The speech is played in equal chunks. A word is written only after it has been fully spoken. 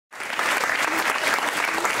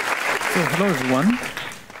So, hello everyone.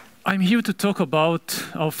 I'm here to talk about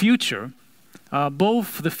our future,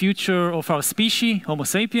 both the future of our species, Homo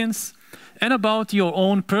sapiens, and about your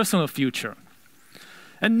own personal future.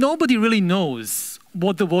 And nobody really knows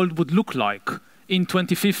what the world would look like in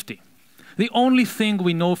 2050. The only thing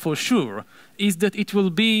we know for sure is that it will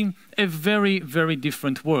be a very, very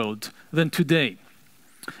different world than today.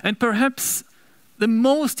 And perhaps the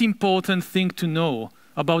most important thing to know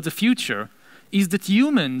about the future is that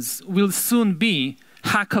humans will soon be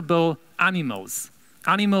hackable animals,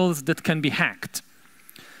 animals that can be hacked.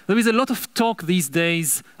 There is a lot of talk these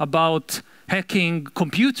days about hacking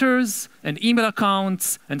computers and email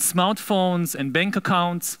accounts and smartphones and bank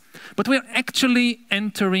accounts, but we're actually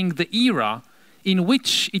entering the era in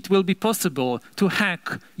which it will be possible to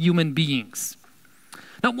hack human beings.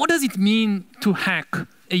 Now, what does it mean to hack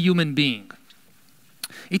a human being?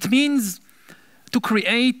 It means to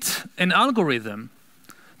create an algorithm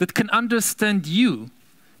that can understand you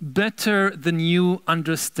better than you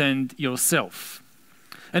understand yourself,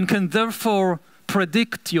 and can therefore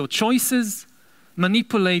predict your choices,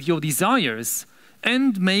 manipulate your desires,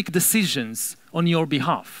 and make decisions on your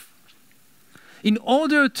behalf. In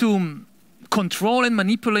order to control and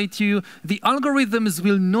manipulate you, the algorithms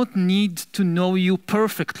will not need to know you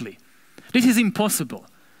perfectly. This is impossible.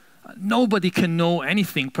 Nobody can know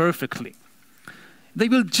anything perfectly. They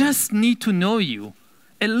will just need to know you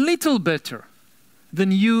a little better than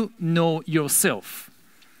you know yourself,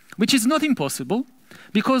 which is not impossible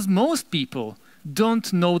because most people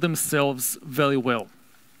don't know themselves very well.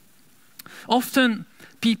 Often,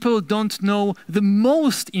 people don't know the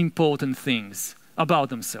most important things about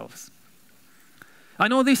themselves. I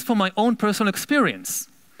know this from my own personal experience.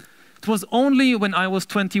 It was only when I was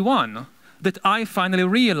 21 that I finally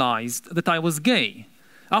realized that I was gay,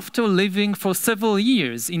 after living for several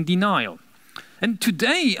years in denial. And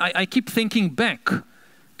today, I keep thinking back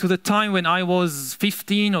to the time when I was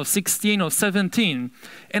 15 or 16 or 17,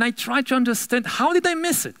 and I try to understand, how did I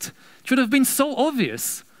miss it? It should have been so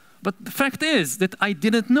obvious. But the fact is that I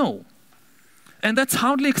didn't know. And that's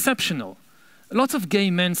hardly exceptional. Lots of gay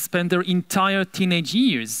men spend their entire teenage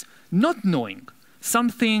years not knowing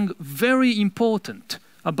something very important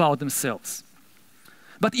about themselves.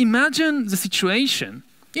 But imagine the situation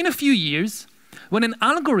in a few years when an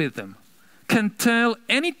algorithm can tell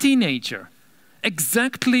any teenager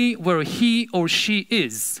exactly where he or she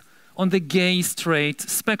is on the gay-straight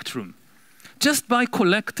spectrum, just by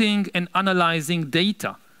collecting and analyzing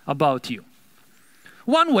data about you.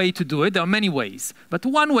 One way to do it, there are many ways, but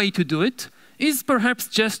one way to do it is perhaps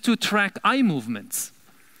just to track eye movements.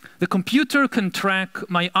 The computer can track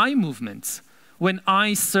my eye movements when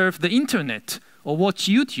I surf the internet or watch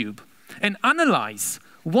YouTube, and analyze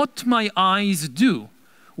what my eyes do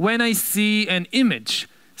when I see an image,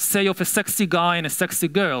 say of a sexy guy and a sexy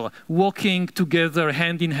girl walking together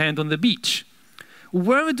hand in hand on the beach.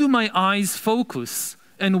 Where do my eyes focus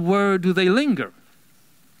and where do they linger?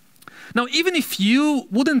 Now, even if you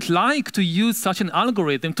wouldn't like to use such an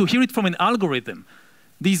algorithm, to hear it from an algorithm,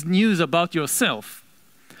 these news about yourself,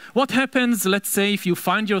 what happens, let's say, if you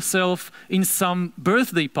find yourself in some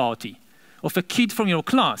birthday party of a kid from your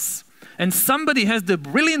class, and somebody has the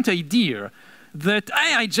brilliant idea that,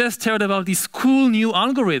 hey, I just heard about this cool new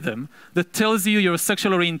algorithm that tells you your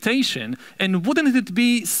sexual orientation, and wouldn't it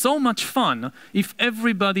be so much fun if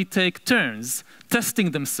everybody take turns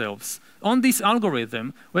testing themselves on this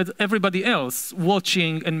algorithm with everybody else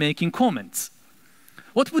watching and making comments?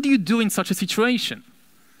 What would you do in such a situation?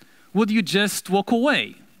 Would you just walk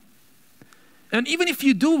away? And even if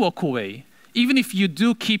you do walk away, even if you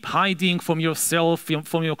do keep hiding from yourself,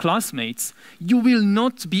 from your classmates, you will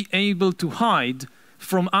not be able to hide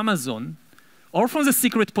from Amazon, or from the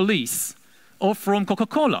secret police, or from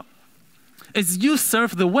Coca-Cola. As you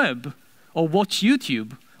surf the web, or watch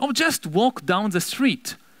YouTube, or just walk down the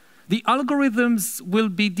street, the algorithms will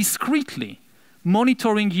be discreetly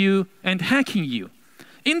monitoring you and hacking you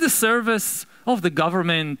in the service of the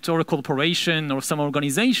government, or a corporation, or some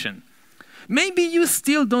organization. Maybe you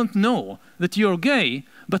still don't know that you're gay,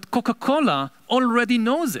 but Coca-Cola already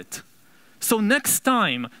knows it. So next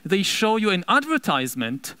time they show you an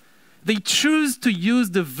advertisement, they choose to use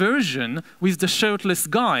the version with the shirtless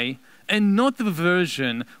guy and not the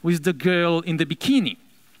version with the girl in the bikini.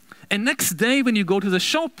 And next day when you go to the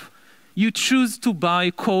shop, you choose to buy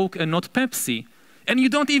Coke and not Pepsi, and you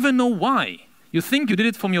don't even know why. You think you did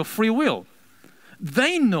it from your free will.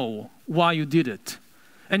 They know why you did it.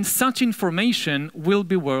 And such information will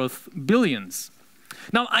be worth billions.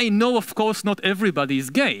 Now, I know, of course, not everybody is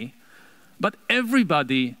gay, but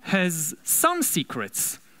everybody has some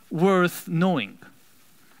secrets worth knowing.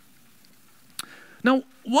 Now,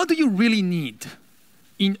 what do you really need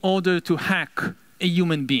in order to hack a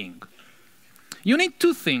human being? You need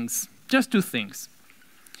two things, just two things.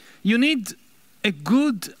 You need a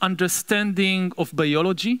good understanding of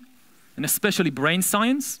biology, and especially brain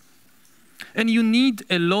science, and you need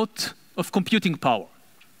a lot of computing power.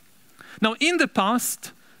 Now, in the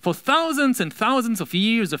past, for thousands and thousands of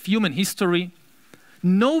years of human history,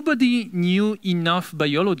 nobody knew enough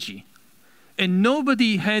biology, and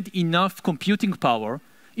nobody had enough computing power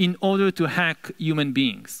in order to hack human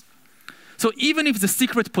beings. So even if the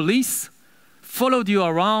secret police followed you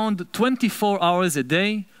around 24 hours a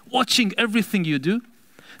day, watching everything you do,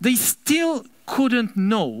 they still couldn't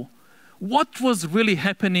know what was really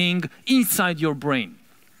happening inside your brain.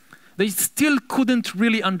 They still couldn't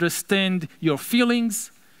really understand your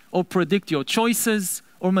feelings, or predict your choices,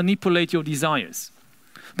 or manipulate your desires.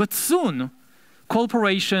 But soon,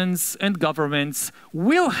 corporations and governments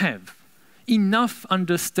will have enough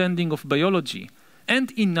understanding of biology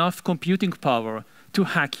and enough computing power to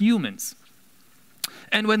hack humans.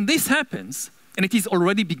 And when this happens, and it is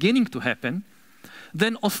already beginning to happen,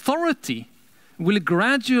 then authority will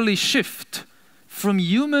gradually shift from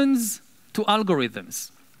humans to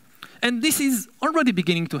algorithms. And this is already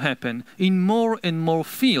beginning to happen in more and more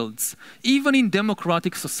fields, even in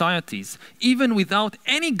democratic societies. Even without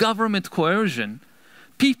any government coercion,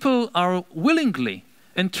 people are willingly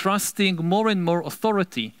entrusting more and more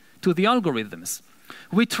authority to the algorithms.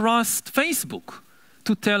 We trust Facebook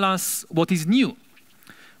to tell us what is new.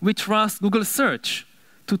 We trust Google Search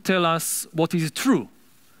to tell us what is true.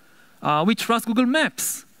 We trust Google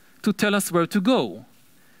Maps to tell us where to go.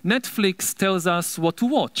 Netflix tells us what to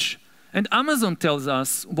watch, and Amazon tells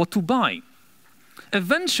us what to buy.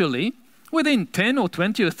 Eventually, within 10 or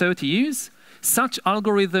 20 or 30 years, such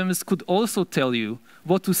algorithms could also tell you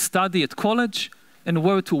what to study at college, and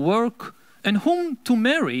where to work, and whom to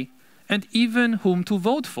marry, and even whom to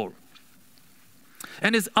vote for.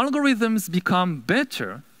 And as algorithms become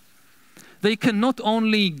better, they can not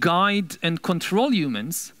only guide and control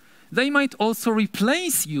humans, they might also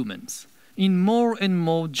replace humans in more and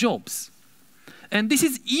more jobs. And this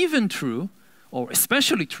is even true, or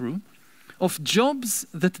especially true, of jobs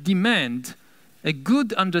that demand a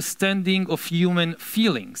good understanding of human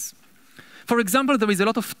feelings. For example, there is a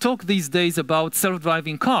lot of talk these days about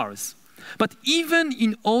self-driving cars. But even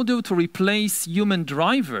in order to replace human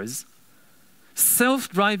drivers,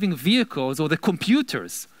 self-driving vehicles, or the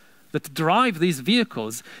computers that drive these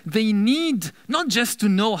vehicles, they need not just to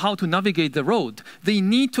know how to navigate the road, they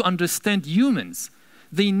need to understand humans.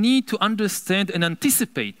 They need to understand and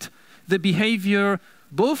anticipate the behavior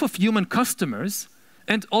both of human customers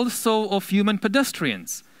and also of human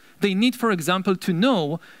pedestrians. They need, for example,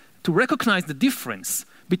 to recognize the difference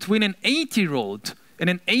between an 80-year-old and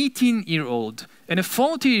an 18-year-old and a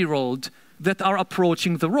 40-year-old that are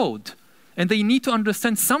approaching the road. And they need to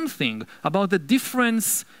understand something about the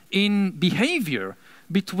difference in behavior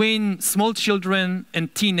between small children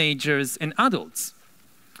and teenagers and adults.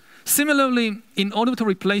 Similarly, in order to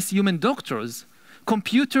replace human doctors,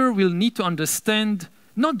 computer will need to understand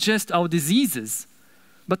not just our diseases,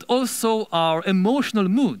 but also our emotional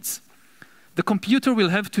moods. The computer will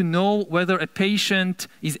have to know whether a patient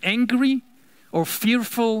is angry or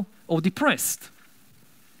fearful or depressed.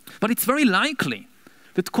 But it's very likely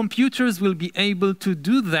that computers will be able to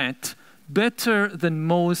do that better than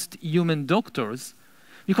most human doctors,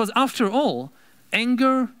 because after all,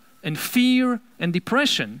 anger and fear and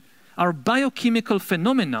depression are biochemical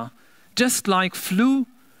phenomena just like flu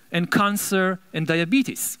and cancer and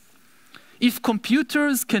diabetes. If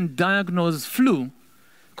computers can diagnose flu,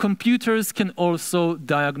 computers can also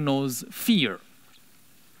diagnose fear.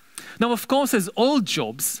 Now, of course, as all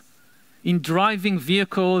jobs in driving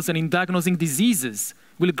vehicles and in diagnosing diseases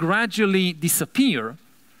will gradually disappear,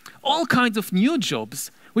 all kinds of new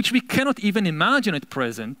jobs, which we cannot even imagine at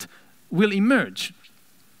present, will emerge.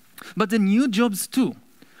 But the new jobs, too,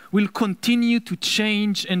 will continue to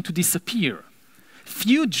change and to disappear.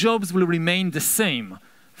 Few jobs will remain the same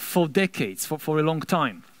for decades, for a long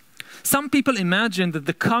time. Some people imagine that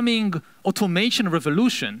the coming automation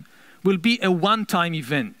revolution will be a one-time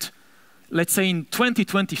event. Let's say in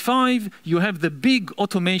 2025, you have the big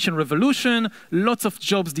automation revolution, lots of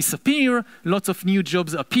jobs disappear, lots of new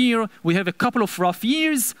jobs appear, we have a couple of rough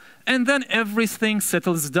years, and then everything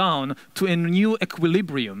settles down to a new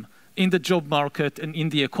equilibrium in the job market and in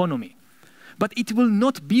the economy. But it will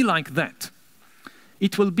not be like that.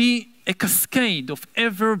 It will be a cascade of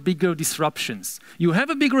ever bigger disruptions. You have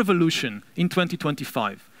a big revolution in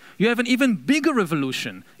 2025. You have an even bigger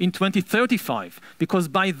revolution in 2035, because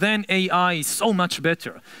by then AI is so much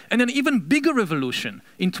better. And an even bigger revolution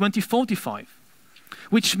in 2045,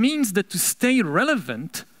 which means that to stay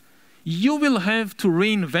relevant, you will have to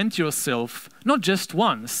reinvent yourself, not just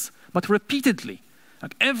once, but repeatedly,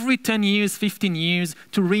 like every 10 years, 15 years,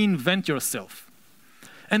 to reinvent yourself.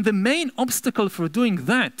 And the main obstacle for doing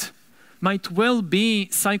that might well be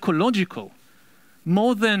psychological,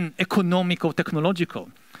 more than economic or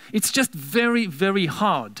technological. It's just very, very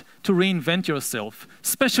hard to reinvent yourself,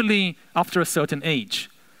 especially after a certain age.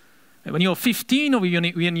 When you're 15 or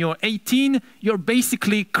when you're 18, you're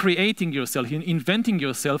basically creating yourself, you're inventing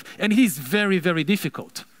yourself, and it is very, very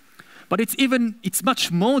difficult. But it's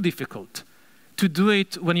much more difficult to do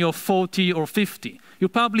it when you're 40 or 50. You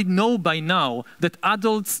probably know by now that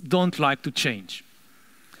adults don't like to change.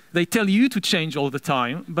 They tell you to change all the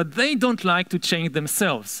time, but they don't like to change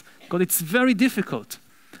themselves, because it's very difficult.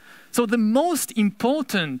 So the most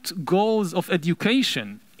important goals of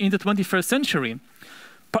education in the 21st century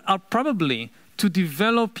are probably to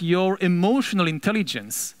develop your emotional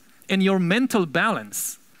intelligence and your mental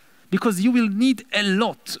balance, because you will need a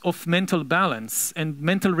lot of mental balance and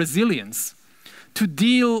mental resilience to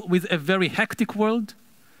deal with a very hectic world,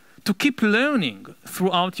 to keep learning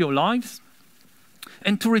throughout your lives,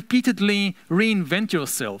 and to repeatedly reinvent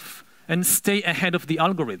yourself and stay ahead of the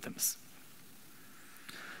algorithms.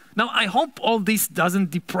 Now, I hope all this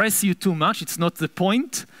doesn't depress you too much. It's not the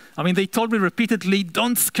point. I mean, they told me repeatedly,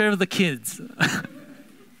 don't scare the kids.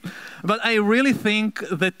 But I really think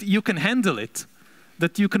that you can handle it,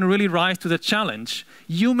 that you can really rise to the challenge.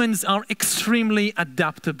 Humans are extremely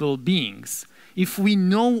adaptable beings. If we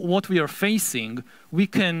know what we are facing, we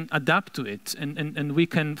can adapt to it and we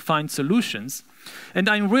can find solutions. And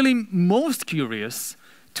I'm really most curious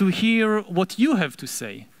to hear what you have to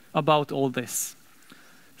say about all this.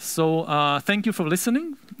 So thank you for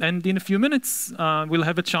listening, and in a few minutes we'll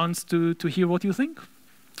have a chance to hear what you think.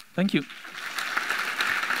 Thank you.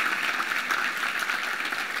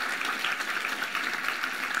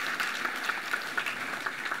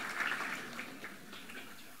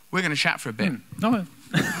 We're going to chat for a bit. Okay.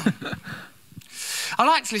 I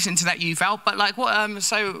like to listen to that, Yuval, but like what?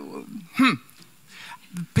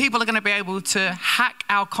 People are going to be able to hack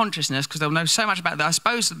our consciousness because they'll know so much about that. I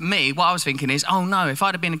suppose what I was thinking is, oh no, if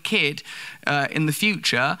I'd have been a kid in the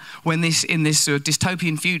future, in this sort of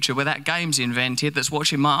dystopian future where that game's invented that's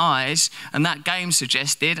watching my eyes, and that game's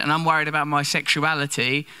suggested, and I'm worried about my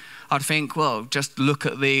sexuality, I'd think, well, just look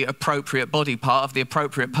at the appropriate body part of the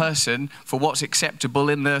appropriate person for what's acceptable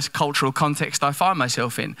in the cultural context I find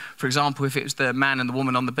myself in. For example, if it was the man and the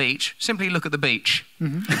woman on the beach, simply look at the beach.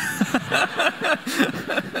 Mm-hmm.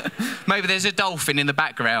 Maybe there's a dolphin in the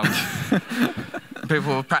background.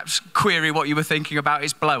 People will perhaps query what you were thinking about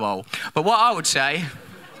his blowhole. But what I would say...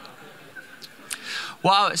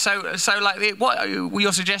 Well, what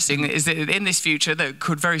you're suggesting is that in this future that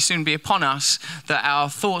could very soon be upon us, that our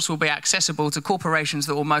thoughts will be accessible to corporations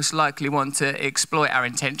that will most likely want to exploit our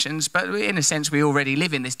intentions. But in a sense, we already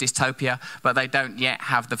live in this dystopia, but they don't yet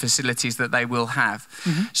have the facilities that they will have.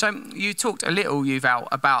 Mm-hmm. So you talked a little, Yuval,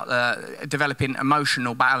 about developing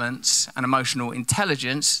emotional balance and emotional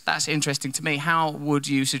intelligence. That's interesting to me. How would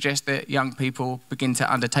you suggest that young people begin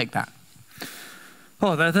to undertake that?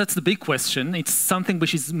 Oh, that's the big question. It's something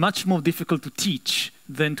which is much more difficult to teach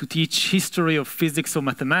than to teach history or physics or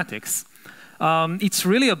mathematics. It's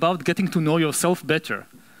really about getting to know yourself better.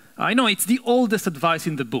 I know it's the oldest advice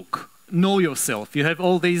in the book. Know yourself. You have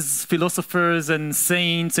all these philosophers and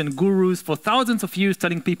saints and gurus for thousands of years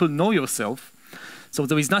telling people, know yourself. So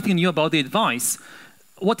there is nothing new about the advice.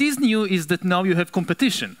 What is new is that now you have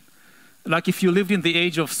competition. Like if you lived in the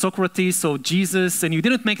age of Socrates or Jesus and you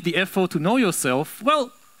didn't make the effort to know yourself,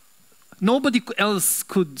 well, nobody else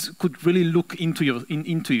could really look into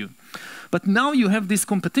you. But now you have this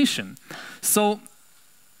competition. So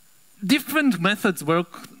different methods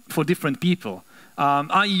work for different people.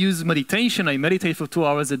 I use meditation. I meditate for 2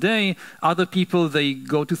 hours a day. Other people, they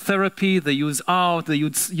go to therapy. They use art. They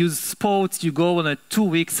use sports. You go on a 2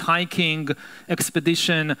 weeks hiking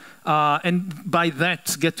expedition, and by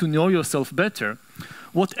that, get to know yourself better.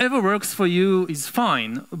 Whatever works for you is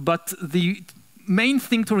fine, but the main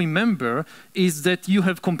thing to remember is that you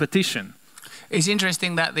have competition. It's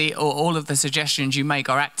interesting that all of the suggestions you make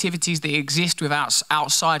are activities that exist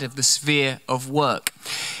outside of the sphere of work.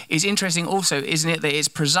 It's interesting also, isn't it, that it's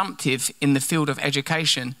presumptive in the field of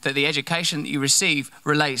education that the education that you receive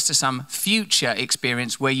relates to some future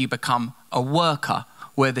experience where you become a worker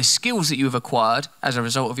where the skills that you have acquired as a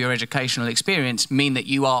result of your educational experience mean that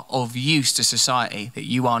you are of use to society, that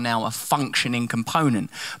you are now a functioning component.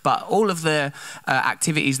 But all of the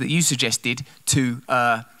activities that you suggested to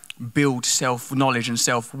build self-knowledge and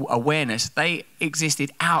self-awareness, they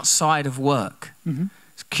existed outside of work.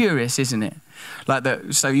 It's curious, isn't it?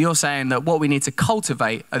 So you're saying that what we need to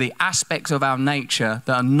cultivate are the aspects of our nature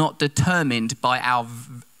that are not determined by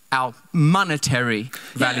our monetary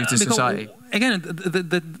value to society. Again,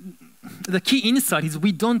 the key insight is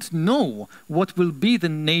we don't know what will be the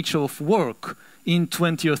nature of work in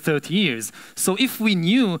 20 or 30 years. So if we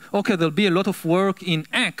knew, okay, there'll be a lot of work in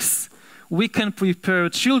X, we can prepare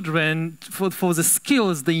children for the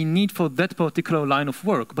skills they need for that particular line of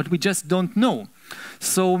work, but we just don't know.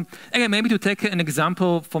 So again, maybe to take an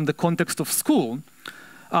example from the context of school,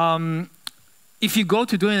 if you go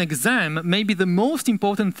to do an exam, maybe the most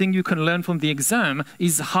important thing you can learn from the exam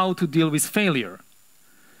is how to deal with failure.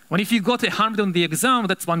 When if you got 100 on the exam,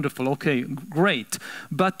 that's wonderful, okay, great.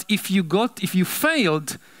 But if you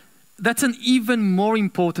failed, that's an even more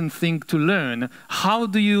important thing to learn. How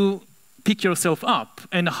do you pick yourself up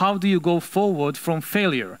and how do you go forward from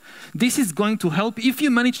failure? This is going to help if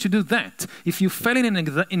you manage to do that. If you fail in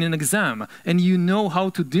an exam and you know how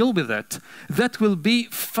to deal with that, that will be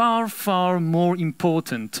far, far more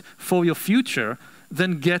important for your future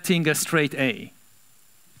than getting a straight A.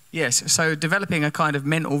 Yes, so developing a kind of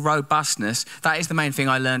mental robustness, that is the main thing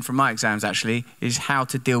I learned from my exams actually, is how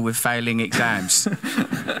to deal with failing exams.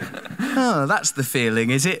 Oh, that's the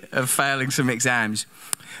feeling, is it, of failing some exams?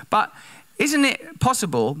 But isn't it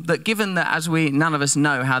possible that given that as none of us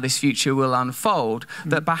know how this future will unfold,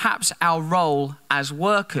 that perhaps our role as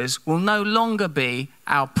workers will no longer be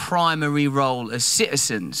our primary role as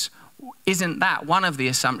citizens? Isn't that one of the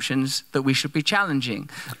assumptions that we should be challenging?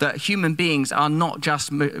 That human beings are not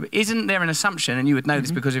just... Isn't there an assumption, and you would know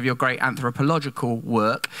this because of your great anthropological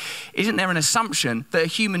work, isn't there an assumption that a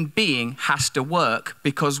human being has to work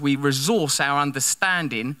because we resource our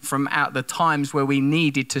understanding from out the times where we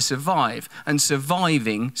needed to survive, and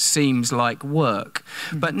surviving seems like work.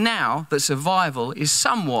 But now that survival is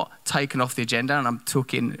somewhat taken off the agenda, and I'm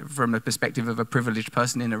talking from a perspective of a privileged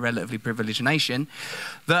person in a relatively privileged nation,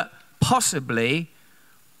 that possibly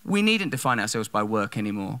we needn't define ourselves by work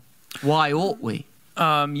anymore. Why ought we?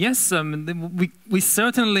 Yes, we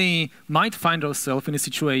certainly might find ourselves in a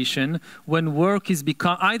situation when work is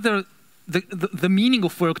become either the meaning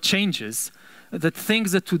of work changes, that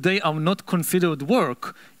things that today are not considered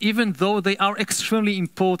work, even though they are extremely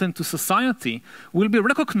important to society, will be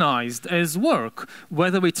recognized as work,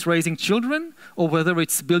 whether it's raising children or whether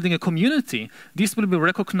it's building a community. This will be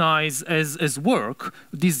recognized as work,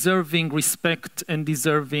 deserving respect and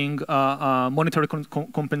deserving monetary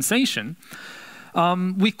compensation.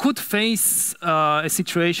 We could face a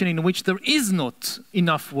situation in which there is not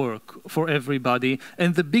enough work for everybody,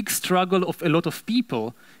 and the big struggle of a lot of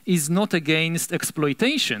people is not against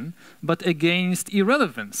exploitation, but against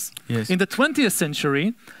irrelevance. Yes. In the 20th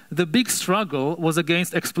century, the big struggle was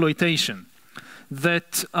against exploitation.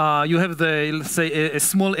 That you have let's say, a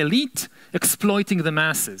small elite exploiting the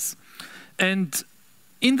masses. And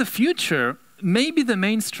in the future, maybe the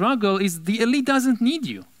main struggle is the elite doesn't need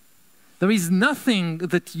you. There is nothing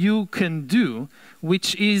that you can do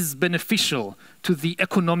which is beneficial to the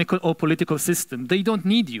economical or political system. They don't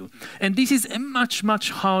need you. And this is a much,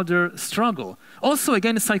 much harder struggle. Also,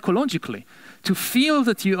 again, psychologically, to feel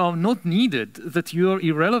that you are not needed, that you are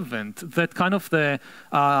irrelevant, that kind of the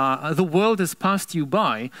world has passed you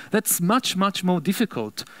by, that's much, much more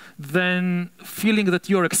difficult than feeling that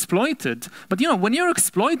you're exploited. But, you know, when you're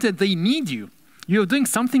exploited, they need you. You're doing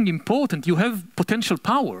something important. You have potential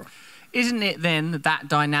power. Isn't it then that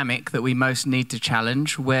dynamic that we most need to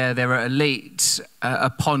challenge, where there are elites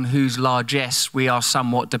upon whose largesse we are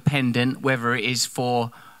somewhat dependent, whether it is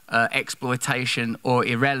for exploitation or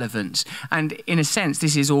irrelevance? And in a sense,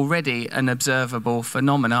 this is already an observable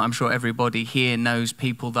phenomenon. I'm sure everybody here knows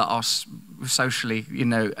people that are socially,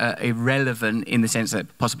 irrelevant in the sense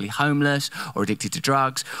that possibly homeless or addicted to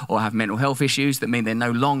drugs or have mental health issues that mean they're no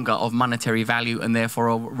longer of monetary value and therefore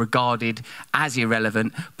are regarded as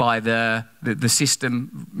irrelevant by the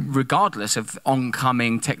system, regardless of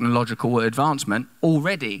oncoming technological advancement.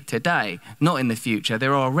 Already today, not in the future,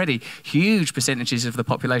 there are already huge percentages of the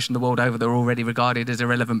population the world over that are already regarded as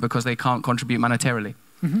irrelevant because they can't contribute monetarily.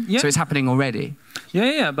 Yeah. So it's happening already.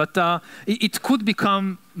 Yeah, but it could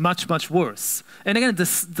become much, much worse. And again,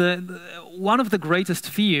 one of the greatest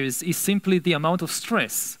fears is simply the amount of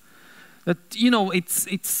stress That,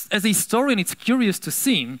 as a historian, it's curious to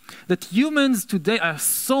see that humans today are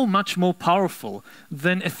so much more powerful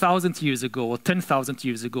than 1,000 years ago or 10,000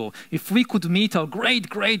 years ago. If we could meet our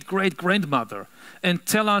great-great-great-grandmother and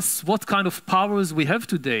tell us what kind of powers we have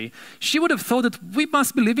today, she would have thought that we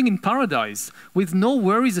must be living in paradise with no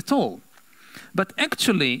worries at all. But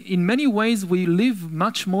actually, in many ways, we live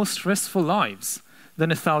much more stressful lives than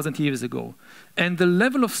 1,000 years ago. And the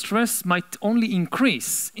level of stress might only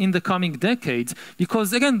increase in the coming decades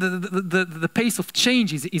because, again, the pace of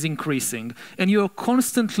change is increasing. And you're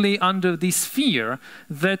constantly under this fear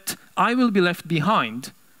that I will be left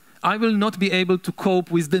behind. I will not be able to cope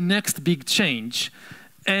with the next big change.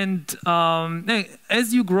 And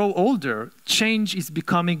as you grow older, change is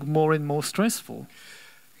becoming more and more stressful.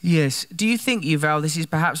 Yes. Do you think, Yuval, this is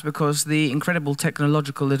perhaps because the incredible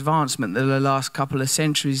technological advancement that the last couple of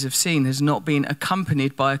centuries have seen has not been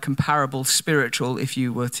accompanied by a comparable spiritual, if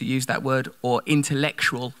you were to use that word, or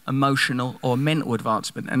intellectual, emotional, or mental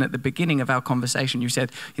advancement? And at the beginning of our conversation, you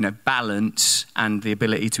said, balance and the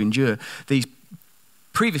ability to endure. These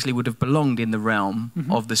previously would have belonged in the realm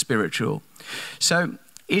of the spiritual. So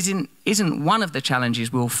isn't one of the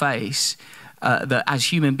challenges we'll face that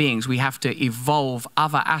as human beings we have to evolve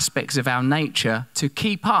other aspects of our nature to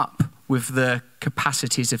keep up with the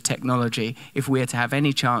capacities of technology if we're to have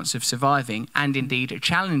any chance of surviving, and indeed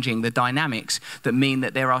challenging the dynamics that mean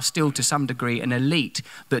that there are still to some degree an elite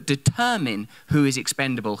that determine who is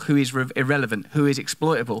expendable, who is irrelevant, who is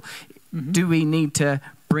exploitable? Do we need to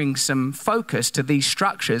bring some focus to these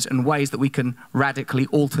structures and ways that we can radically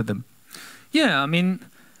alter them? Yeah,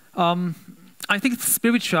 I think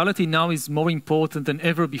spirituality now is more important than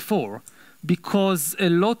ever before because a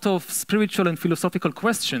lot of spiritual and philosophical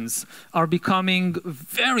questions are becoming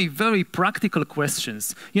very, very practical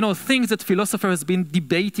questions. Things that philosophers have been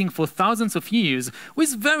debating for thousands of years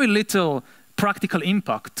with very little practical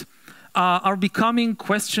impact are becoming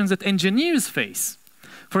questions that engineers face.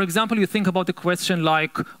 For example, you think about a question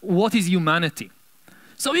like, what is humanity?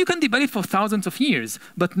 So you can debate it for thousands of years,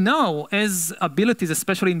 but now as abilities,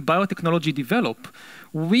 especially in biotechnology, develop,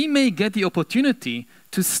 we may get the opportunity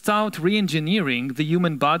to start re-engineering the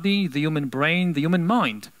human body, the human brain, the human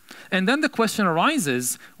mind. And then the question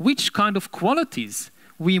arises, which kind of qualities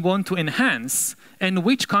we want to enhance and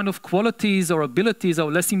which kind of qualities or abilities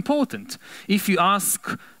are less important. If you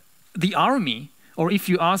ask the army, or if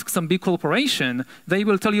you ask some big corporation, they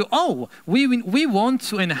will tell you, oh, we want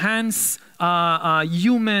to enhance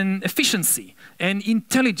human efficiency and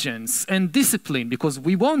intelligence and discipline because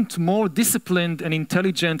we want more disciplined and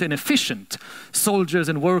intelligent and efficient soldiers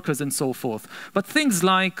and workers and so forth. But things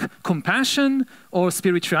like compassion or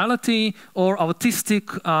spirituality or artistic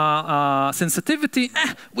sensitivity,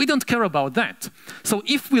 we don't care about that. So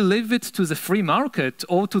if we leave it to the free market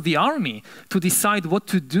or to the army to decide what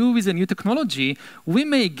to do with a new technology, we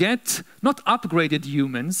may get not upgraded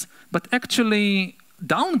humans, but actually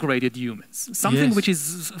downgraded humans, something which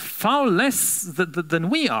is far less than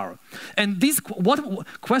we are. And these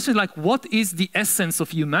questions like what is the essence of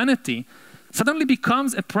humanity suddenly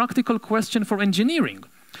becomes a practical question for engineering.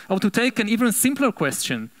 Or to take an even simpler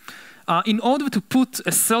question, in order to put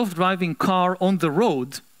a self-driving car on the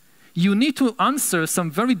road, you need to answer some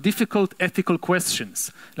very difficult ethical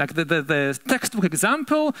questions. Like the textbook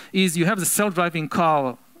example is you have the self-driving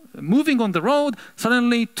car moving on the road,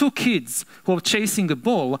 suddenly two kids who are chasing a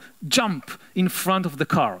ball jump in front of the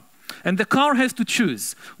car. And the car has to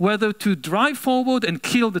choose whether to drive forward and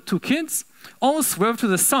kill the two kids or swerve to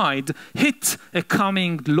the side, hit a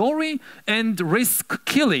coming lorry, and risk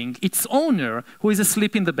killing its owner who is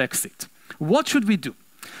asleep in the backseat. What should we do?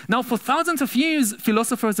 Now, for thousands of years,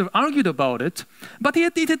 philosophers have argued about it, but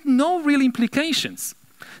it had no real implications.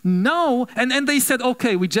 Now, and they said,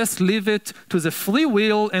 okay, we just leave it to the free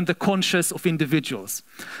will and the conscience of individuals.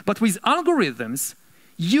 But with algorithms,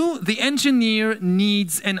 the engineer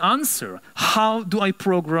needs an answer. How do I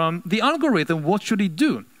program the algorithm? What should it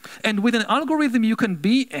do? And with an algorithm, you can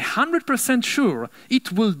be 100% sure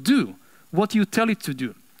it will do what you tell it to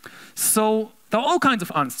do. So there are all kinds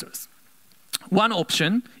of answers. One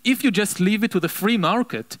option, if you just leave it to the free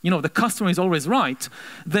market, the customer is always right,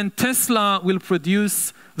 then Tesla will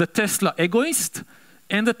produce the Tesla egoist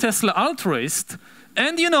and the Tesla altruist,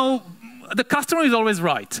 and the customer is always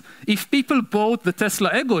right. If people bought the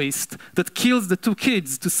Tesla egoist that kills the two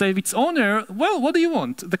kids to save its owner, well, what do you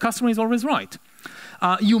want? The customer is always right.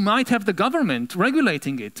 You might have the government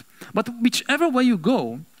regulating it, but whichever way you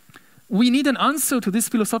go, we need an answer to this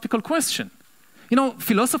philosophical question.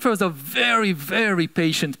 Philosophers are very, very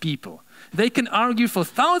patient people. They can argue for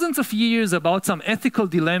thousands of years about some ethical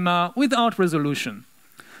dilemma without resolution.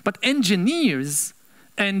 But engineers,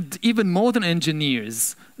 and even more than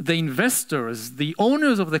engineers, the investors, the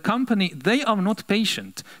owners of the company, they are not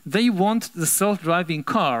patient. They want the self-driving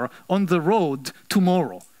car on the road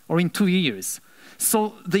tomorrow or in 2 years.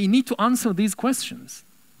 So they need to answer these questions.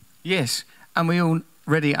 Yes, and we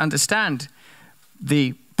already understand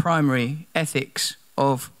the primary ethics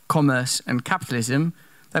of commerce and capitalism.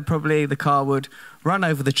 That probably the car would run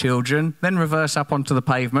over the children, then reverse up onto the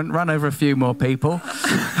pavement, run over a few more people,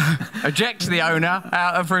 eject the owner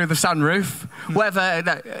out through the sunroof.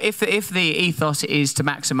 Whether, if the ethos is to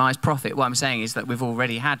maximise profit, what I'm saying is that we've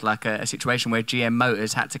already had like a situation where GM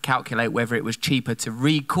Motors had to calculate whether it was cheaper to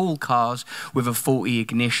recall cars with a faulty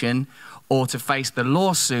ignition or to face the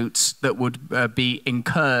lawsuits that would be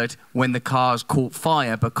incurred when the cars caught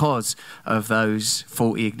fire because of those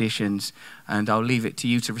faulty ignitions. And I'll leave it to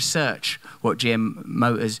you to research what GM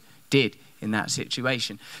Motors did in that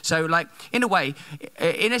situation. So, like, in a way,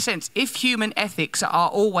 in a sense, if human ethics are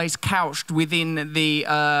always couched within the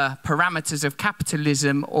parameters of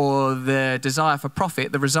capitalism or the desire for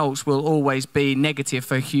profit, the results will always be negative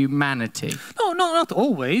for humanity. No, not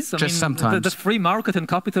always. I mean, sometimes. The free market and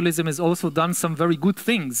capitalism has also done some very good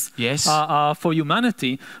things, yes, for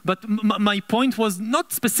humanity. But my point was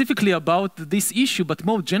not specifically about this issue, but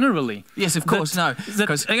more generally. Yes, of course, no.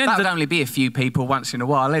 Because that would only be a few people once in a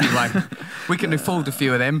while anyway. We can afford a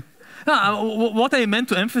few of them. What I meant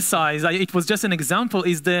to emphasize, it was just an example,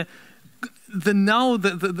 is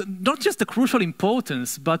not just the crucial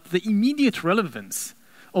importance, but the immediate relevance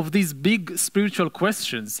of these big spiritual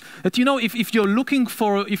questions. That, you know, if you're looking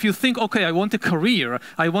for, if you think, okay, I want a career,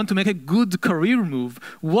 I want to make a good career move,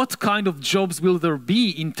 what kind of jobs will there be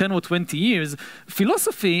in 10 or 20 years?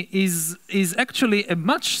 Philosophy is actually a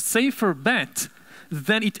much safer bet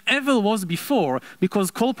than it ever was before,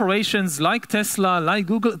 because corporations like Tesla, like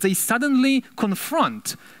Google, they suddenly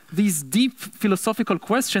confront these deep philosophical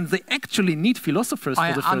questions. They actually need philosophers for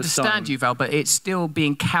the first time. I understand, Yuval, but it's still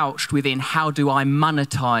being couched within how do I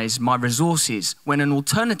monetize my resources, when an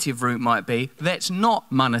alternative route might be, let's not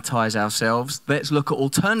monetize ourselves, let's look at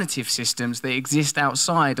alternative systems that exist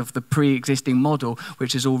outside of the pre-existing model,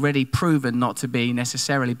 which has already proven not to be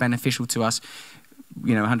necessarily beneficial to us,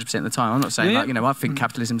 you know, 100% of the time. I'm not saying, like, you know, I think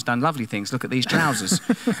capitalism's done lovely things. Look at these trousers.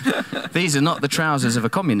 These are not the trousers of a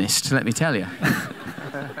communist, let me tell you.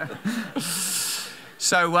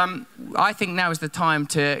 So I think now is the time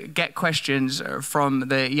to get questions from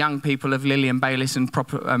the young people of Lillian Baylis and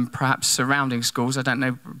perhaps surrounding schools. I don't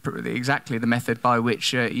know exactly the method by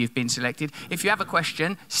which you've been selected. If you have a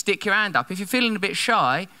question, stick your hand up. If you're feeling a bit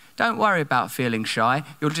shy, don't worry about feeling shy.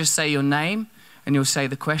 You'll just say your name, and you'll say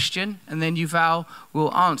the question, and then Yuval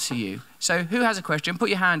will answer you. So who has a question? Put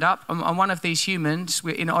your hand up, and one of these humans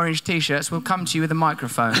in orange T-shirts will come to you with a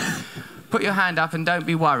microphone. Put your hand up and don't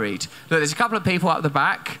be worried. Look, there's a couple of people up the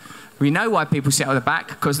back. We know why people sit at the back,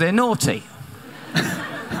 because they're naughty.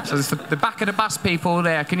 So there's the back of the bus people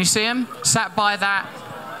there. Can you see them? Sat by that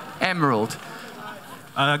emerald.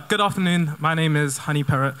 Good afternoon. My name is Honey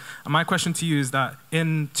Parrot, and my question to you is that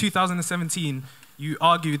in 2017, you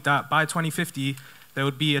argued that by 2050, there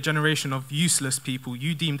would be a generation of useless people,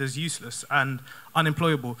 you deemed as useless and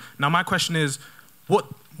unemployable. Now, my question is, what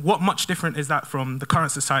much different is that from the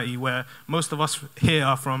current society where most of us here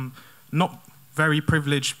are from not very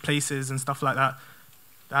privileged places and stuff like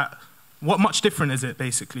that? What much different is it,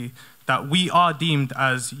 basically, that we are deemed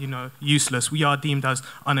as, you know, useless, we are deemed as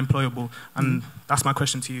unemployable? And that's my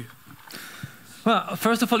question to you. Well,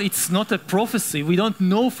 first of all, it's not a prophecy. We don't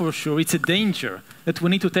know for sure. It's a danger that we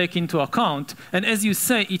need to take into account. And as you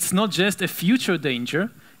say, it's not just a future danger.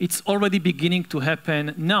 It's already beginning to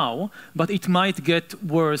happen now, but it might get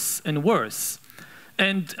worse and worse.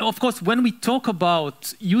 And of course, when we talk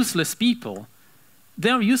about useless people, they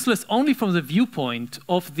are useless only from the viewpoint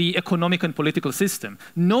of the economic and political system.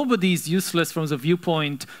 Nobody is useless from the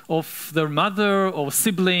viewpoint of their mother or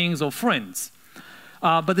siblings or friends.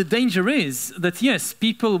 But the danger is that, yes,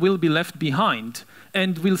 people will be left behind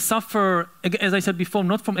and will suffer, as I said before,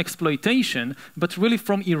 not from exploitation, but really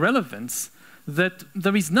from irrelevance, that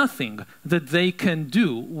there is nothing that they can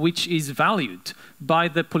do which is valued by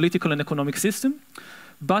the political and economic system.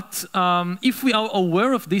 But if we are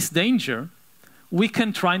aware of this danger, we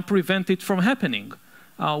can try and prevent it from happening.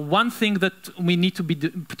 One thing that we need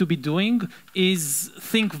to be doing is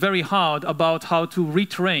think very hard about how to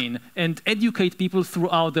retrain and educate people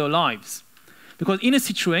throughout their lives. Because in a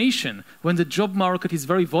situation when the job market is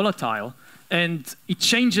very volatile and it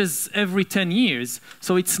changes every 10 years,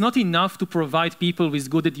 so it's not enough to provide people with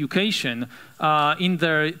good education in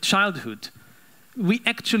their childhood. We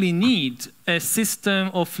actually need a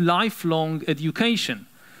system of lifelong education.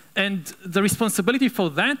 And the responsibility for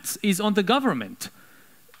that is on the government.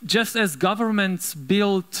 Just as governments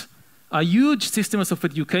built a huge systems of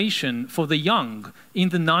education for the young in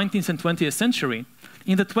the 19th and 20th century,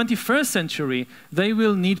 in the 21st century, they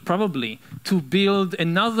will need probably to build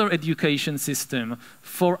another education system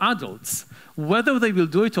for adults. Whether they will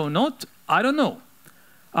do it or not, I don't know.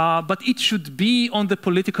 But it should be on the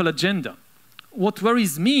political agenda. What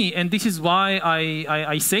worries me, and this is why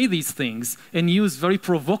I say these things and use very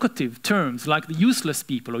provocative terms like the useless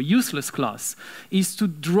people or useless class, is to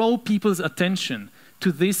draw people's attention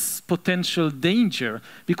to this potential danger,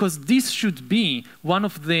 because this should be one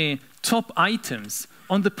of the top items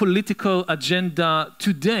on the political agenda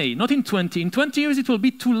today, not in 20. In 20 years, it will be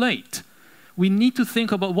too late. We need to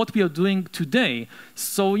think about what we are doing today.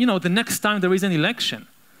 So, you know, the next time there is an election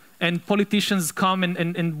and politicians come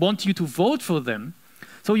and want you to vote for them,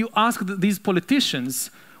 so you ask these politicians,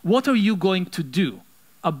 what are you going to do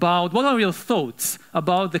about, what are your thoughts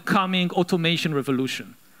about the coming automation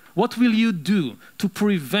revolution? What will you do to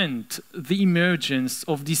prevent the emergence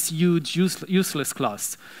of this huge useless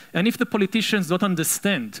class? And if the politicians don't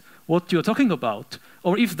understand what you're talking about,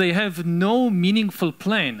 or if they have no meaningful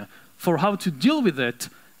plan for how to deal with it,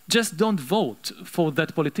 just don't vote for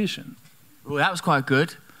that politician. Well, that was quite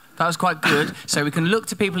good. That was quite good. So we can look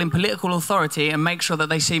to people in political authority and make sure that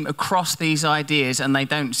they seem across these ideas and they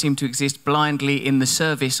don't seem to exist blindly in the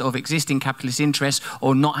service of existing capitalist interests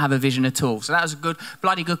or not have a vision at all. So that was a good,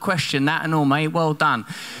 bloody good question, that and all, mate. Well done.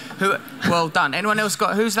 Well done. Anyone else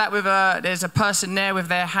got, who's that with there's a person there with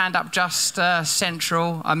their hand up just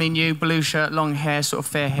central. I mean you, blue shirt, long hair, sort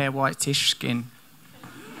of fair hair, whitish skin.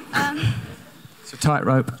 It's a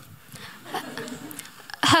tightrope.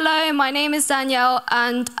 Hello, my name is Danielle,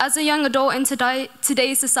 and as a young adult in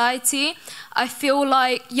today's society, I feel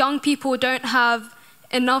like young people don't have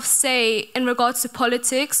enough say in regards to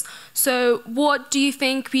politics. So what do you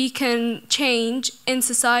think we can change in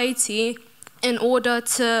society in order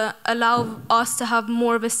to allow us to have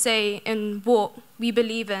more of a say in what we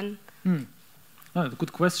believe in? Oh,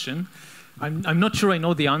 good question. I'm not sure I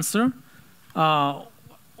know the answer.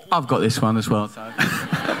 I've got this one as well. So.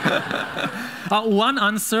 One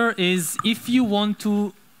answer is, if you want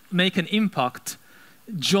to make an impact,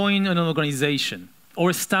 join an organization or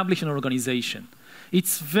establish an organization.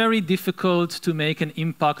 It's very difficult to make an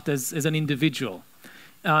impact as an individual.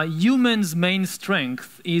 Humans' main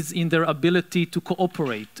strength is in their ability to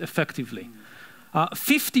cooperate effectively.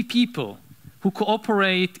 50 people who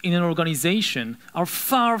cooperate in an organization are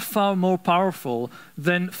far, far more powerful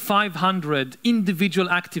than 500 individual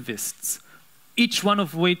activists, each one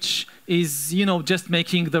of which is, you know, just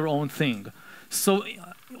making their own thing. So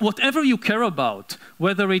whatever you care about,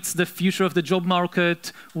 whether it's the future of the job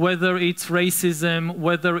market, whether it's racism,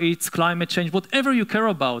 whether it's climate change, whatever you care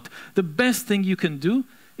about, the best thing you can do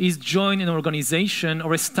is join an organization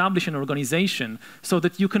or establish an organization so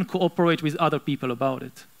that you can cooperate with other people about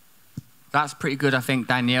it. That's pretty good, I think,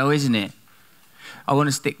 Danielle, isn't it? I want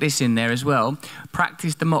to stick this in there as well.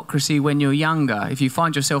 Practice democracy when you're younger. If you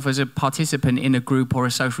find yourself as a participant in a group or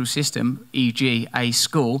a social system, e.g. a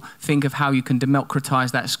school, think of how you can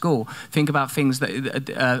democratize that school. Think about things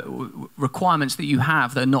that requirements that you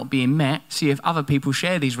have that are not being met. See if other people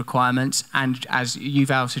share these requirements, and as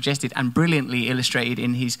Yuval suggested and brilliantly illustrated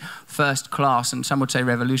in his first class, and some would say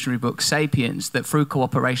revolutionary book, Sapiens, that through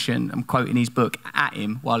cooperation, I'm quoting his book at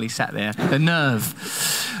him while he sat there, the nerve.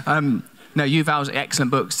 No, Yuval's excellent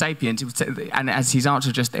book, Sapiens, and as his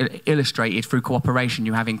answer just illustrated, through cooperation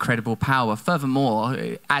you have incredible power. Furthermore,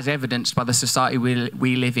 as evidenced by the society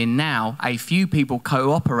we live in now, a few people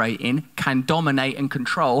cooperating can dominate and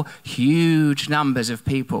control huge numbers of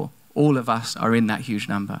people. All of us are in that huge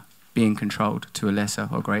number, being controlled to a lesser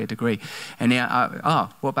or greater degree. And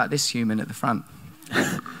what about this human at the front?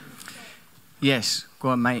 Yes, go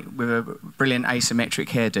on, mate, with a brilliant asymmetric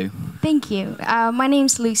hairdo. Thank you. My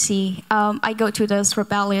name's Lucy. I go to this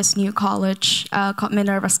rebellious new college called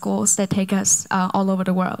Minerva Schools that take us all over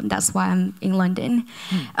the world. That's why I'm in London.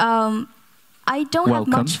 I don't have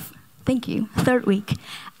much... Thank you. Third week.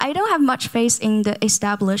 I don't have much faith in the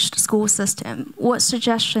established school system. What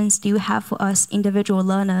suggestions do you have for us individual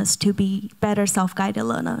learners to be better self-guided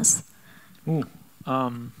learners? Ooh,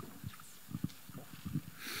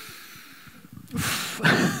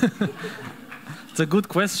 it's a good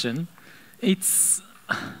question. It's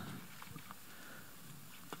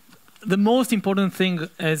the most important thing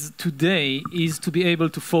as today is to be able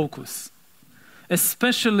to focus,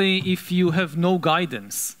 especially if you have no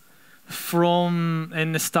guidance from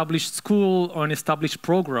an established school or an established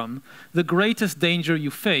program, the greatest danger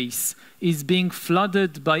you face is being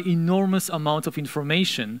flooded by enormous amounts of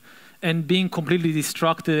information and being completely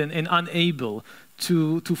distracted and unable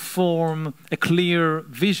to form a clear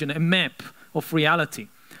vision, a map of reality.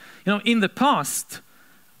 You know, in the past,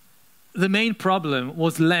 the main problem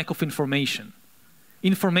was lack of information.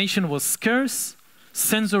 Information was scarce.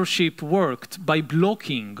 Censorship worked by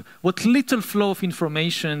blocking what little flow of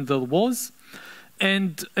information there was.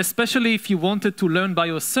 And especially if you wanted to learn by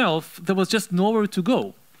yourself, there was just nowhere to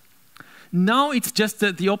go. Now it's just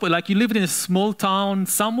the opposite. Like you live in a small town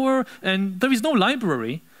somewhere and there is no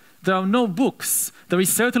library. There are no books. There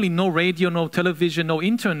is certainly no radio, no television, no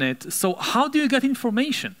internet. So how do you get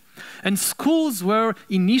information? And schools were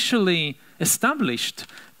initially established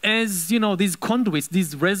as, you know, these conduits,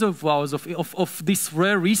 these reservoirs of this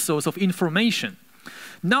rare resource of information.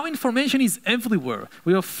 Now information is everywhere.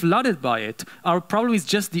 We are flooded by it. Our problem is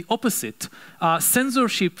just the opposite.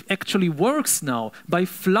 Censorship actually works now by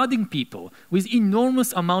flooding people with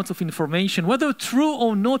enormous amounts of information. Whether true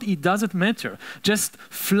or not, it doesn't matter. Just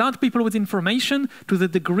flood people with information to the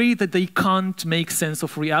degree that they can't make sense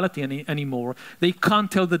of reality anymore. They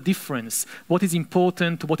can't tell the difference, what is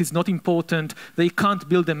important, what is not important. They can't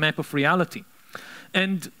build a map of reality.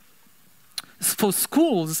 And for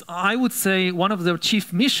schools, I would say one of their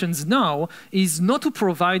chief missions now is not to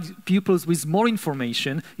provide pupils with more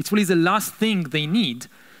information. It's really the last thing they need,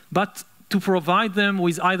 but to provide them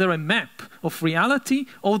with either a map of reality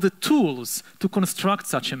or the tools to construct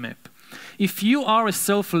such a map. If you are a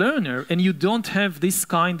self-learner and you don't have this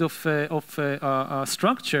kind of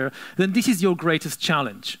structure, then this is your greatest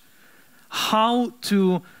challenge. How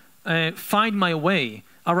to find my way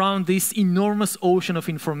around this enormous ocean of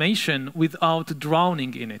information without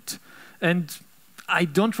drowning in it. And I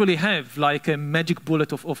don't really have like a magic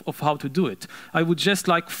bullet of how to do it. I would just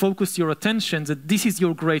like focus your attention that this is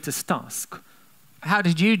your greatest task. How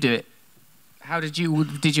did you do it? How did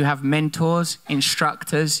you have mentors,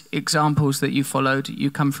 instructors, examples that you followed?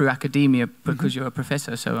 You come through academia because you're a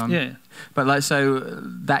professor, so yeah. But like, so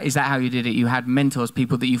is that how you did it? You had mentors,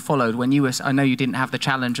 people that you followed when you were. I know you didn't have the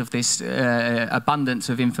challenge of this abundance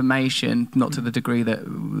of information, not to the degree that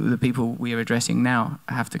the people we are addressing now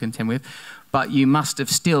have to contend with. But you must have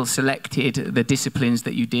still selected the disciplines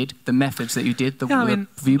that you did, the methods that you did, the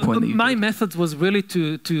viewpoint that you did. My method was really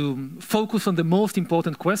to focus on the most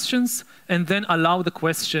important questions and then allow the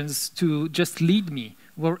questions to just lead me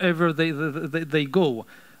wherever they go.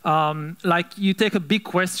 Like you take a big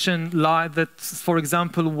question like that, for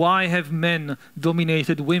example, why have men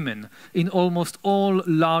dominated women in almost all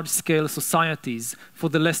large-scale societies for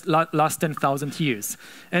the last 10,000 years?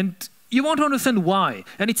 And you want to understand why.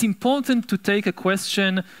 And it's important to take a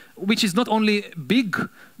question which is not only big,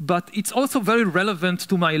 but it's also very relevant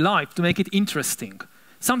to my life, to make it interesting.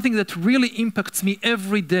 Something that really impacts me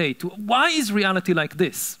every day. Why is reality like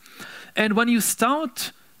this? And when you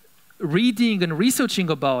start reading and researching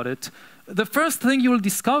about it, the first thing you will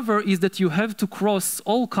discover is that you have to cross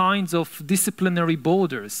all kinds of disciplinary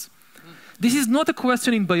borders. This is not a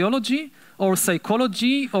question in biology, or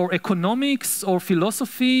psychology, or economics, or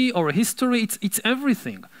philosophy, or history. It's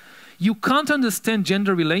everything. You can't understand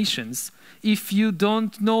gender relations if you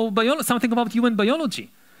don't know something about human biology.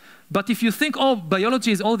 But if you think, oh,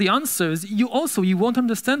 biology is all the answers, you won't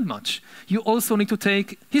understand much. You also need to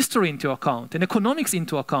take history into account, and economics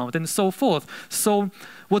into account, and so forth. So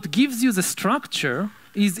what gives you the structure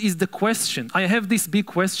is the question. I have this big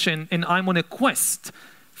question, and I'm on a quest,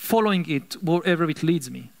 following it wherever it leads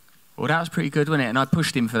me. Well, that was pretty good, wasn't it? And I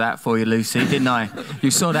pushed him for that for you, Lucy, didn't I? You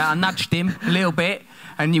saw that. I nudged him a little bit.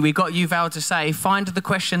 And we got Yuval to say, find the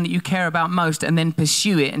question that you care about most and then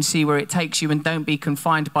pursue it and see where it takes you, and don't be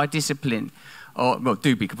confined by discipline. Or, well,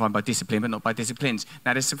 do be confined by discipline, but not by disciplines.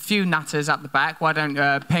 Now, there's a few nutters up the back. Why don't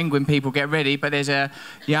penguin people get ready? But there's a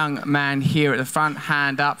young man here at the front,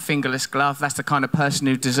 hand up, fingerless glove. That's the kind of person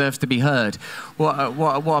who deserves to be heard.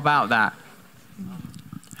 What about that?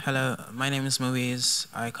 Hello, my name is Moise.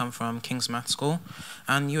 I come from King's Math School.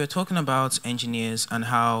 And you were talking about engineers and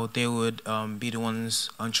how they would be the ones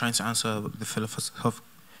trying to answer the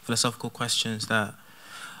philosophical questions that...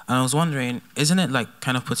 And I was wondering, isn't it like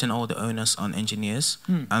kind of putting all the onus on engineers?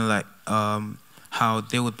 And like how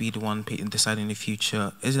they would be the one deciding the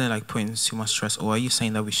future? Isn't it like putting too much stress? Or are you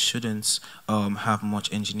saying that we shouldn't have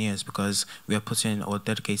much engineers because we are putting or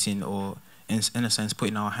dedicating or in a sense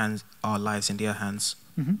putting our lives in their hands?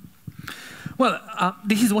 Well,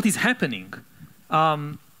 this is what is happening.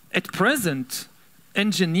 At present,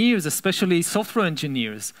 engineers, especially software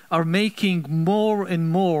engineers, are making more and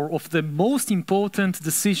more of the most important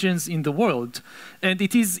decisions in the world. And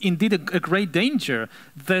it is indeed a great danger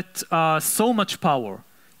that so much power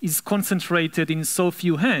is concentrated in so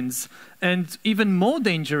few hands, and even more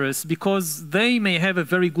dangerous because they may have a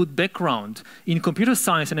very good background in computer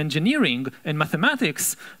science and engineering and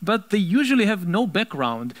mathematics, but they usually have no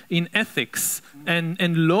background in ethics and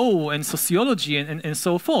law and sociology and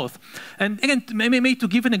so forth. And again, maybe to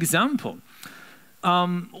give an example,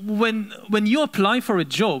 when you apply for a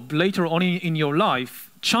job later on in your life,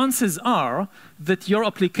 chances are that your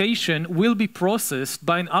application will be processed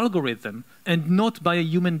by an algorithm and not by a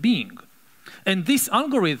human being. And this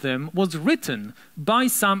algorithm was written by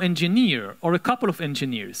some engineer or a couple of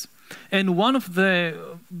engineers. And one of the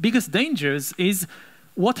biggest dangers is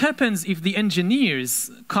what happens if the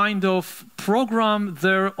engineers kind of program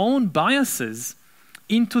their own biases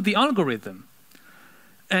into the algorithm.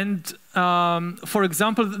 And for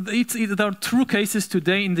example, there are true cases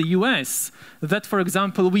today in the US that, for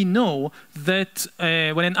example, we know that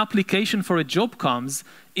when an application for a job comes,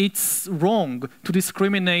 it's wrong to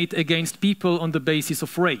discriminate against people on the basis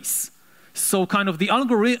of race. So kind of the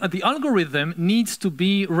algorithm needs to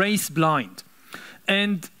be race blind.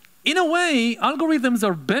 And in a way, algorithms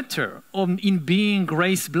are better in being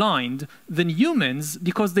race blind than humans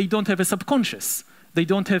because they don't have a subconscious. They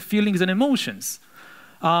don't have feelings and emotions.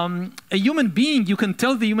 A human being, you can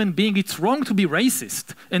tell the human being it's wrong to be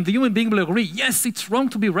racist, and the human being will agree, yes, it's wrong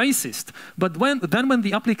to be racist. But then when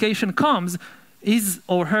the application comes, his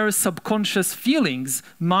or her subconscious feelings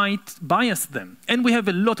might bias them. And we have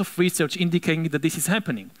a lot of research indicating that this is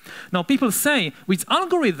happening. Now, people say, with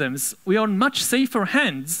algorithms, we are in much safer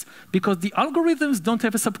hands because the algorithms don't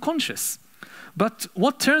have a subconscious. But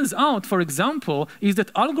what turns out, for example, is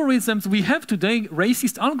that algorithms, we have today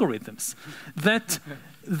racist algorithms, that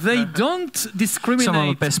they don't discriminate. Some of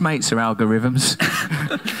my best mates are algorithms.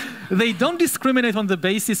 They don't discriminate on the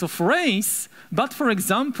basis of race, but for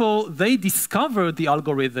example, they discover, the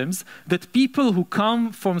algorithms, that people who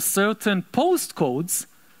come from certain postcodes,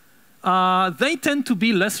 they tend to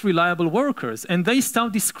be less reliable workers, and they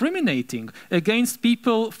start discriminating against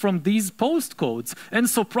people from these postcodes. And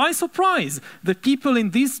surprise, surprise, the people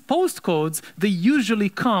in these postcodes, they usually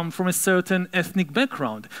come from a certain ethnic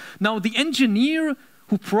background. Now, the engineer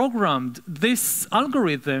who programmed this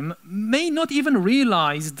algorithm may not even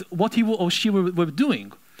realize what he or she were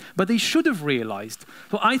doing, but they should have realized.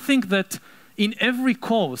 So I think that in every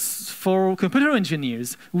course for computer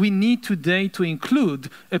engineers, we need today to include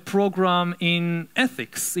a program in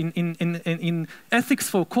ethics, in ethics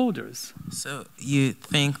for coders. So you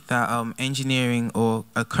think that engineering or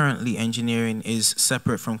currently engineering is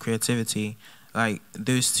separate from creativity, like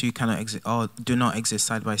those two kind of do not exist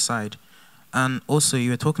side by side? And also you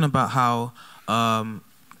were talking about how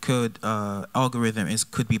algorithm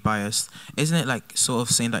could be biased. Isn't it like sort of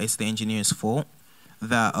saying that it's the engineer's fault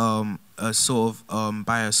that a sort of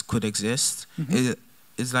bias could exist? Mm-hmm.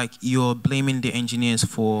 It's like you're blaming the engineers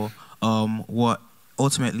for what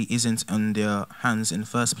ultimately isn't on their hands in the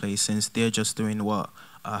first place, since they're just doing what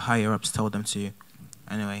higher ups tell them to.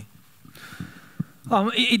 Anyway.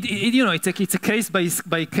 You know, it's a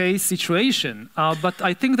case-by-case situation. But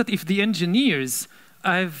I think that if the engineers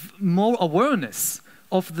have more awareness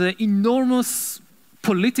of the enormous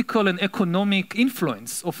political and economic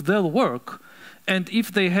influence of their work, and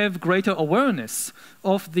if they have greater awareness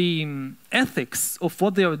of the ethics of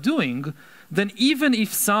what they are doing, then even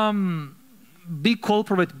if some big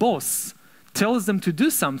corporate boss tells them to do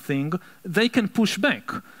something, they can push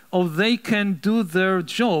back, or they can do their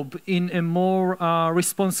job in a more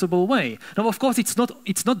responsible way. Now, of course, it's not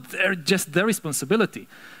just their responsibility.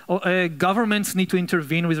 Governments need to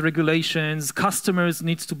intervene with regulations. Customers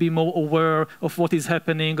need to be more aware of what is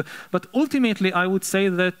happening. But ultimately, I would say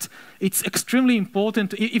that it's extremely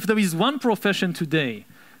important. If there is one profession today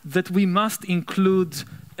that we must include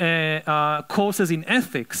courses in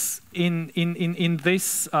ethics in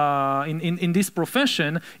this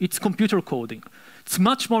profession, it's computer coding. It's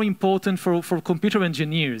much more important for computer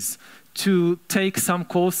engineers to take some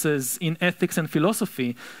courses in ethics and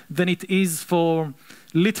philosophy than it is for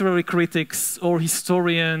literary critics or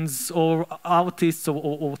historians or artists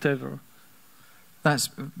or whatever. That's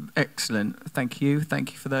excellent. Thank you.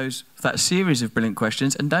 Thank you for that series of brilliant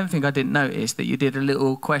questions. And don't think I didn't notice that you did a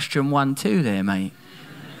little question 1-2 there, mate.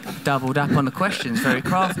 Doubled up on the questions, very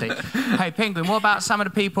crafty. Hey, Penguin, what about some of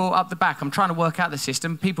the people up the back? I'm trying to work out the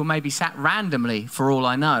system. People may be sat randomly, for all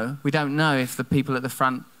I know. We don't know if the people at the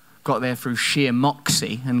front got there through sheer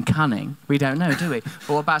moxie and cunning. We don't know, do we? But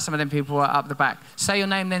what about some of them people up the back? Say your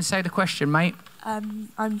name, then say the question, mate.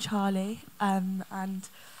 I'm Charlie, and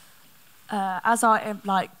as our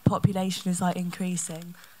population is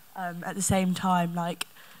increasing, at the same time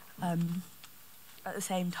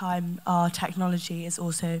our technology is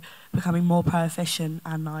also becoming more proficient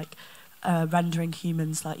and rendering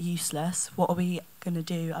humans useless. What are we going to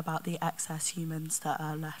do about the excess humans that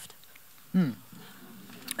are left?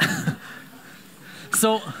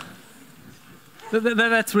 So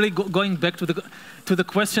that's really going back to the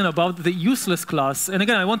question about the useless class. And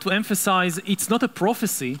again, I want to emphasize it's not a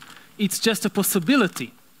prophecy, it's just a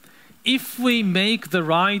possibility. If we make the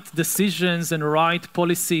right decisions and right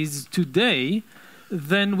policies today,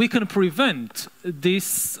 then we can prevent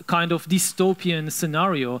this kind of dystopian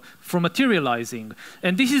scenario from materializing.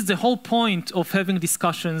 And this is the whole point of having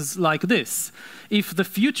discussions like this. If the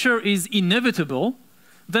future is inevitable,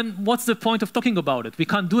 then what's the point of talking about it? We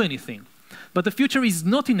can't do anything. But the future is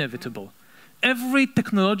not inevitable. Every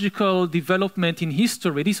technological development in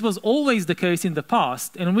history, this was always the case in the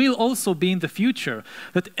past and will also be in the future,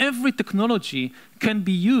 that every technology can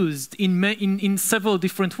be used in several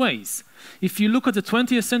different ways. If you look at the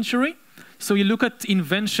 20th century, so you look at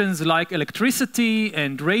inventions like electricity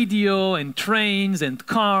and radio and trains and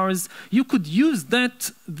cars, you could use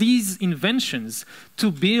these inventions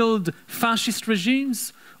to build fascist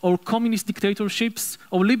regimes or communist dictatorships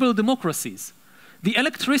or liberal democracies. The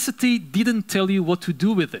electricity didn't tell you what to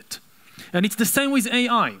do with it. And it's the same with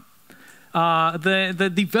AI.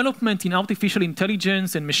 The development in artificial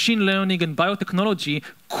intelligence and machine learning and biotechnology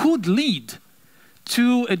could lead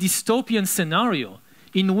to a dystopian scenario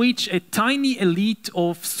in which a tiny elite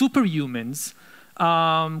of superhumans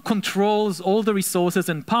controls all the resources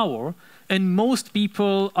and power, and most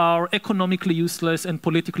people are economically useless and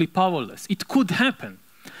politically powerless. It could happen.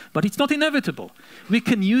 But it's not inevitable. We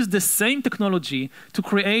can use the same technology to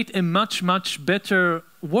create a much, much better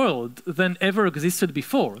world than ever existed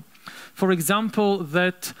before. For example,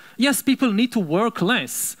 that, yes, people need to work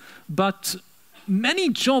less, but many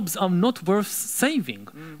jobs are not worth saving.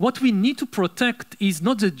 What we need to protect is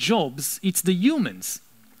not the jobs, it's the humans.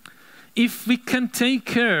 If we can take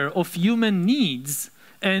care of human needs,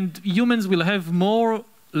 and humans will have more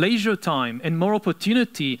leisure time and more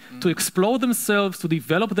opportunity to explore themselves, to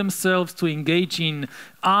develop themselves, to engage in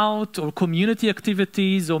art or community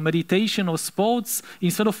activities or meditation or sports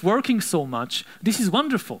instead of working so much. This is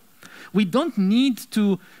wonderful. We don't need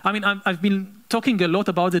to, I've been talking a lot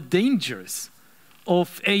about the dangers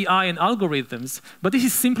of AI and algorithms, but this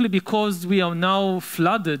is simply because we are now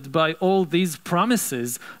flooded by all these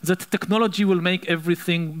promises that technology will make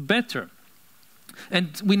everything better.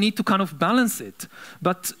 And we need to kind of balance it.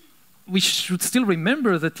 But we should still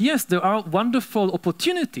remember that, yes, there are wonderful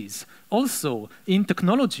opportunities also in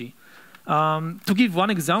technology. To give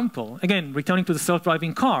one example, again, returning to the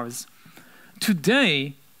self-driving cars.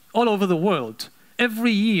 Today, all over the world,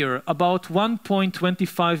 every year, about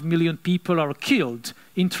 1.25 million people are killed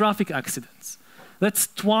in traffic accidents. That's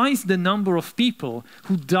twice the number of people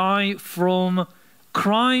who die from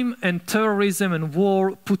crime and terrorism and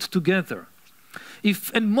war put together.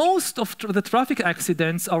 And most of the traffic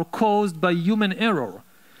accidents are caused by human error.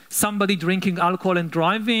 Somebody drinking alcohol and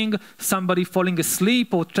driving, somebody falling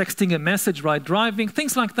asleep or texting a message while driving,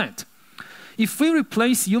 things like that. If we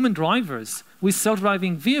replace human drivers with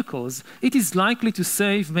self-driving vehicles, it is likely to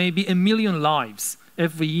save maybe 1 million lives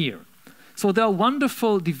every year. So there are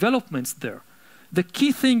wonderful developments there. The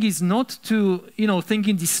key thing is not to think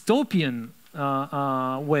in dystopian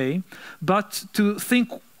way, but to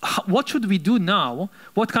think, what should we do now?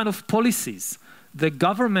 What kind of policies the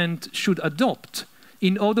government should adopt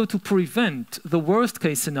in order to prevent the worst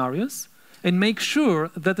case scenarios and make sure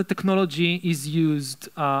that the technology is used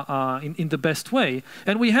in the best way?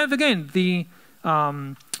 And we have, again, the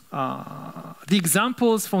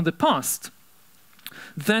examples from the past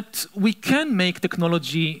that we can make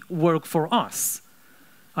technology work for us.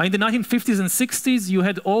 In the 1950s and 60s, you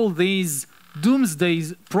had all these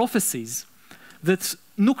doomsday prophecies that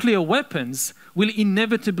nuclear weapons will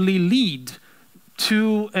inevitably lead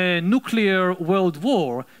to a nuclear world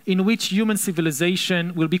war in which human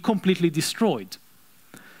civilization will be completely destroyed.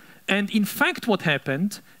 And in fact, what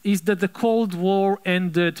happened is that the Cold War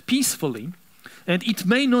ended peacefully, and it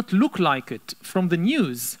may not look like it from the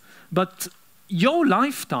news, but your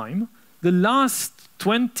lifetime, the last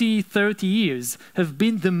 20, 30 years, have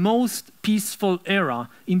been the most peaceful era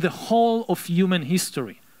in the whole of human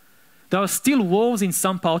history. There are still wars in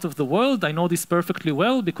some part of the world. I know this perfectly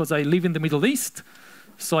well because I live in the Middle East,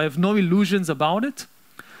 so I have no illusions about it.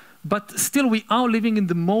 But still, we are living in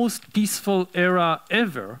the most peaceful era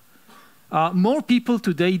ever. More people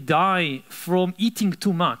today die from eating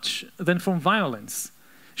too much than from violence.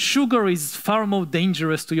 Sugar is far more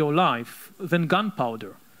dangerous to your life than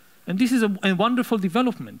gunpowder. And this is a wonderful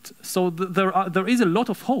development. So there is a lot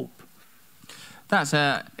of hope. There's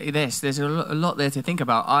a lot there to think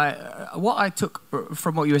about. What I took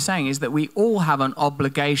from what you were saying is that we all have an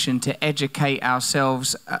obligation to educate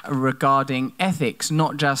ourselves regarding ethics,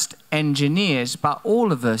 not just engineers, but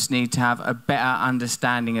all of us need to have a better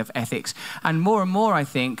understanding of ethics. And more, I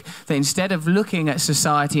think that instead of looking at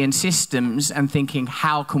society and systems and thinking,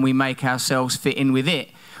 how can we make ourselves fit in with it,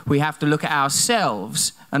 we have to look at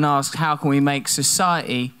ourselves and ask, how can we make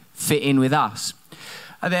society fit in with us?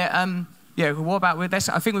 Yeah, what about with this?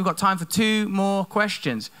 I think we've got time for 2 more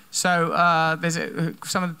questions. So there's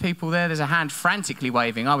some of the people there, there's a hand frantically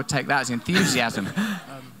waving. I would take that as enthusiasm.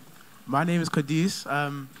 My name is Qadis.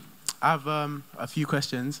 I have a few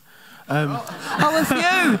questions. A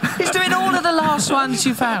few! He's doing all of the last ones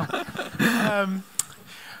you found.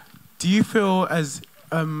 Do you feel, as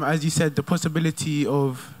you said, the possibility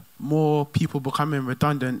of more people becoming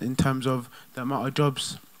redundant in terms of the amount of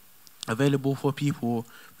jobs available for people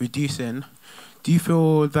reducing, do you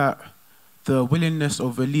feel that the willingness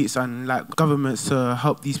of elites and governments to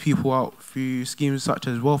help these people out through schemes such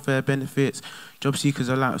as welfare benefits, job seekers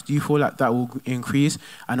allowance, do you feel like that will increase?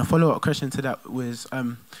 And a follow-up question to that was,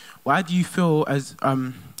 why do you feel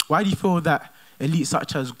that elites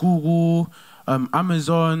such as Google,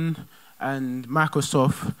 Amazon, and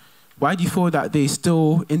Microsoft, why do you feel that they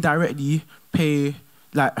still indirectly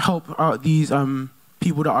help out these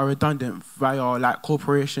people that are redundant via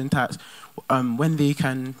corporation tax, when they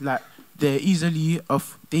can they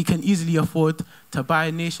can easily afford to buy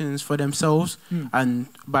nations for themselves, and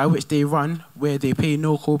by which they run, where they pay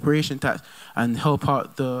no corporation tax and help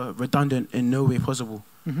out the redundant in no way possible?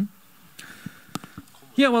 Mm-hmm.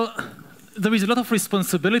 Yeah, well, there is a lot of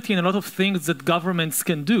responsibility and a lot of things that governments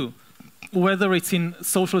can do, whether it's in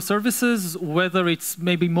social services, whether it's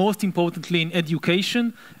maybe most importantly in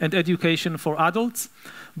education and education for adults.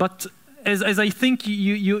 But as I think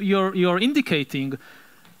you're indicating,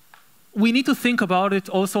 we need to think about it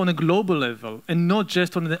also on a global level and not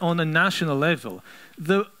just on a national level.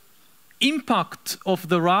 The impact of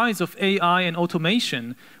the rise of AI and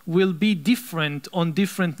automation will be different on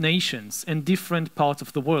different nations and different parts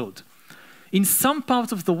of the world. In some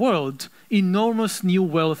parts of the world, enormous new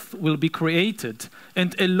wealth will be created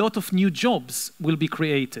and a lot of new jobs will be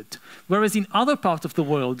created. Whereas in other parts of the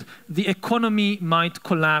world, the economy might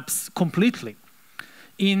collapse completely.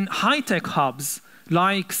 In high-tech hubs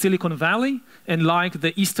like Silicon Valley and like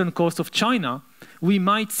the eastern coast of China, we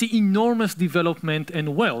might see enormous development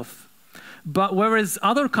and wealth. But whereas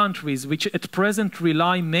other countries which at present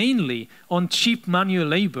rely mainly on cheap manual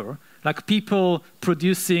labor, like people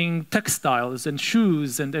producing textiles and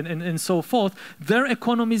shoes and so forth, their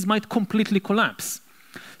economies might completely collapse.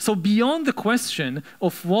 So beyond the question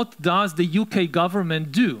of what does the UK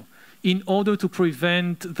government do in order to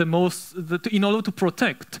prevent in order to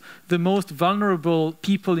protect the most vulnerable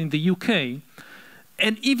people in the UK,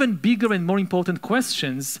 an even bigger and more important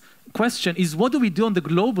question is, what do we do on the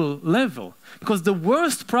global level? Because the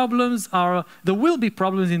worst problems are, there will be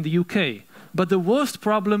problems in the UK, but the worst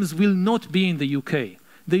problems will not be in the UK.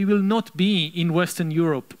 They will not be in Western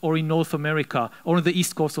Europe or in North America or on the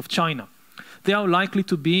east coast of China. They are likely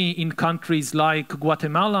to be in countries like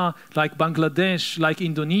Guatemala, like Bangladesh, like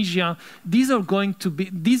Indonesia. These are going to be,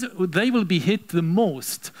 they will be hit the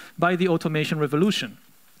most by the automation revolution.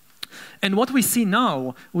 And what we see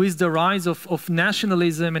now with the rise of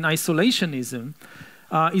nationalism and isolationism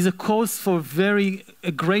is a cause for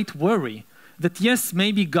a great worry. That yes,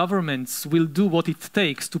 maybe governments will do what it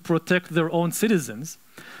takes to protect their own citizens,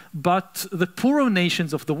 but the poorer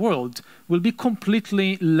nations of the world will be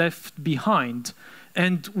completely left behind.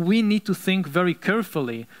 And we need to think very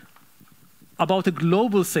carefully about a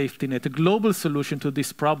global safety net, a global solution to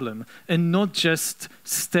this problem, and not just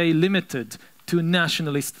stay limited to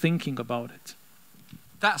nationalist thinking about it.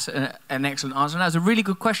 That's an excellent answer. And that was a really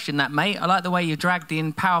good question, that, mate. I like the way you dragged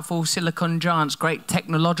in powerful silicon giants, great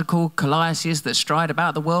technological colossuses that stride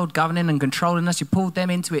about the world, governing and controlling us. You pulled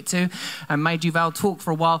them into it too, and made Yuval talk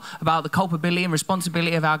for a while about the culpability and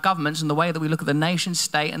responsibility of our governments and the way that we look at the nation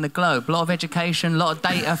state and the globe. A lot of education, a lot of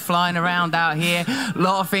data flying around out here, a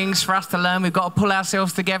lot of things for us to learn. We've got to pull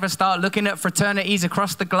ourselves together, start looking at fraternities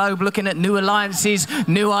across the globe, looking at new alliances,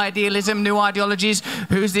 new idealism, new ideologies.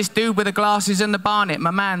 Who's this dude with the glasses and the barnet?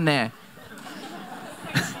 My man there.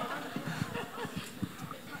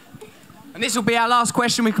 And this will be our last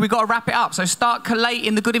question. We've got to wrap it up. So start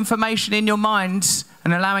collating the good information in your minds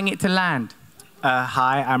and allowing it to land.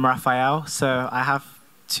 Hi, I'm Raphael. So I have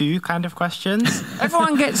two kind of questions.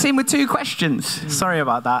 Everyone gets in with two questions. Sorry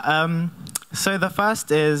about that. So the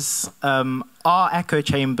first is, are echo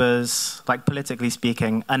chambers, like politically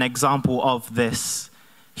speaking, an example of this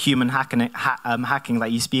human hacking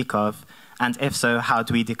that you speak of? And if so, how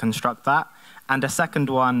do we deconstruct that? And the second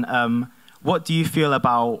one, what do you feel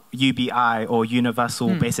about UBI, or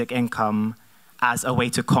universal basic income, as a way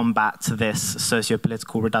to combat this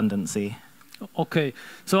socio-political redundancy? Okay,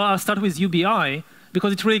 so I'll start with UBI,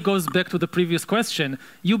 because it really goes back to the previous question.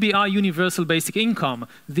 UBI, universal basic income,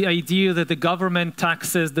 the idea that the government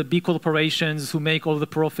taxes the big corporations who make all the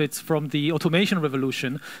profits from the automation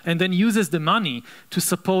revolution, and then uses the money to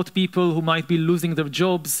support people who might be losing their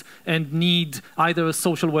jobs and need either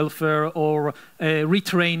social welfare or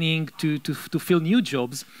retraining to fill new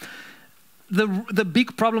jobs. The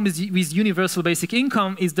big problem with universal basic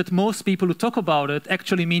income is that most people who talk about it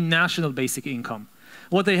actually mean national basic income.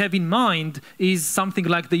 What they have in mind is something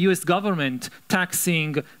like the US government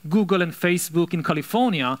taxing Google and Facebook in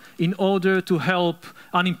California in order to help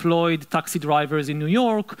unemployed taxi drivers in New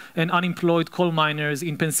York and unemployed coal miners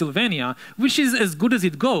in Pennsylvania, which is as good as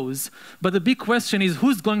it goes. But the big question is,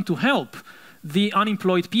 who's going to help the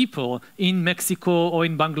unemployed people in Mexico or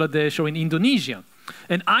in Bangladesh or in Indonesia?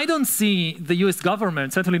 And I don't see the US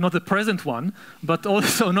government, certainly not the present one, but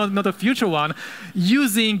also not a future one,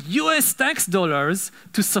 using US tax dollars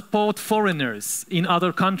to support foreigners in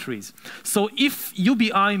other countries. So if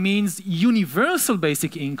UBI means universal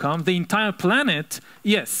basic income, the entire planet,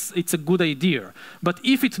 yes, it's a good idea. But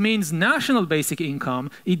if it means national basic income,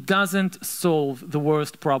 it doesn't solve the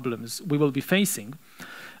worst problems we will be facing.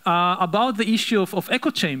 About the issue of echo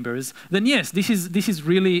chambers, then yes, this is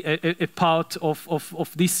really a part of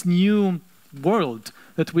this new world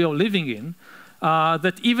that we are living in,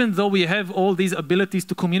 that even though we have all these abilities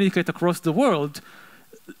to communicate across the world,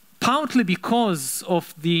 partly because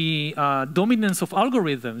of the dominance of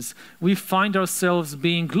algorithms, we find ourselves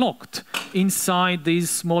being locked inside these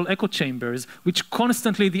small echo chambers, which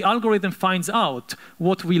constantly the algorithm finds out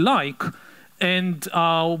what we like and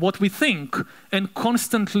what we think, and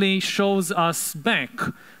constantly shows us back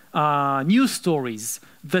news stories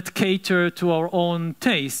that cater to our own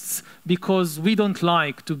tastes, because we don't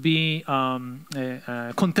like to be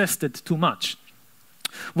contested too much.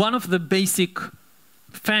 One of the basic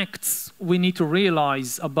facts we need to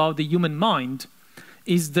realize about the human mind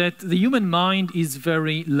is that the human mind is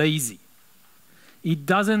very lazy. It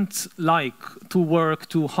doesn't like to work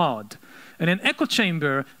too hard. And an echo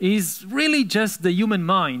chamber is really just the human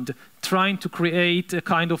mind trying to create a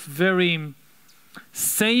kind of very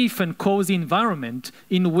safe and cozy environment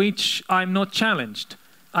in which I'm not challenged.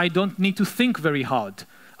 I don't need to think very hard.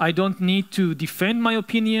 I don't need to defend my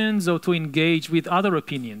opinions or to engage with other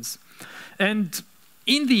opinions. And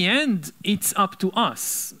in the end, it's up to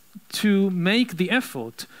us to make the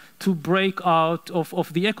effort to break out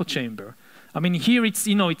of the echo chamber. I mean, here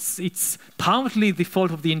it's partly the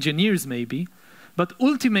fault of the engineers, maybe, but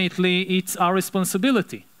ultimately it's our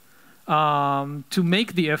responsibility to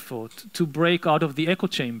make the effort to break out of the echo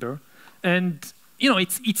chamber. And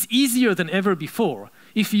it's easier than ever before.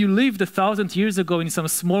 If you lived 1,000 years ago in some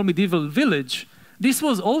small medieval village, this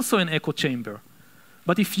was also an echo chamber.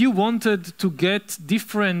 But if you wanted to get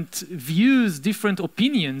different views, different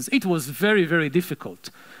opinions, it was very, very difficult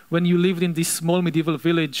when you lived in this small medieval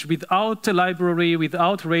village without a library,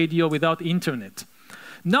 without radio, without internet.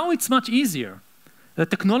 Now it's much easier. The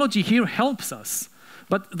technology here helps us,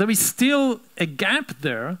 but there is still a gap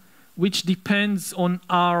there which depends on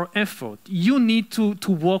our effort. You need to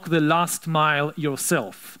walk the last mile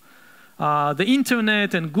yourself. The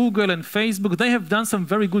internet and Google and Facebook, they have done some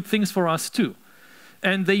very good things for us too.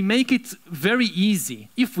 And they make it very easy,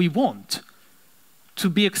 if we want, to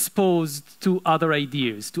be exposed to other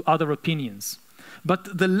ideas, to other opinions.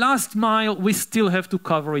 But the last mile, we still have to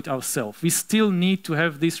cover it ourselves. We still need to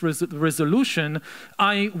have this resolution.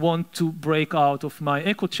 I want to break out of my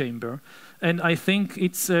echo chamber. And I think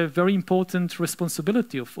it's a very important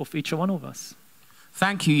responsibility of each one of us.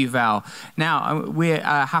 Thank you, Yuval. Now, we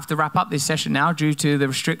have to wrap up this session now due to the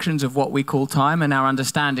restrictions of what we call time and our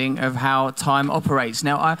understanding of how time operates.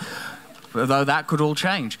 Now, although that could all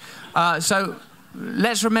change. So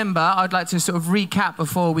let's remember, I'd like to sort of recap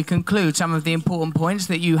before we conclude some of the important points,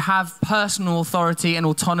 that you have personal authority and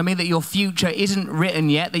autonomy, that your future isn't written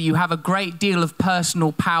yet, that you have a great deal of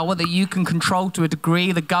personal power, that you can control to a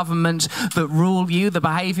degree the governments that rule you, the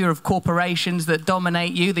behavior of corporations that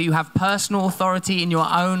dominate you, that you have personal authority in your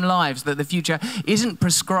own lives, that the future isn't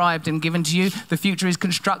prescribed and given to you, the future is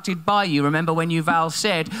constructed by you. Remember when Yuval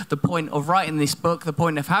said the point of writing this book, the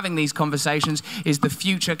point of having these conversations is the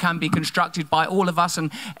future can be constructed by all of us,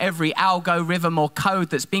 and every algorithm or code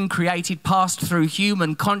that's been created passed through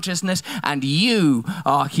human consciousness, and you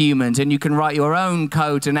are humans, and you can write your own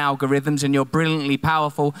codes and algorithms, and you're brilliantly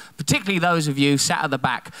powerful, particularly those of you sat at the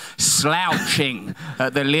back slouching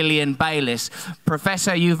at the Lillian Baylis.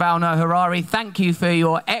 Professor Yuval Noah Harari, thank you for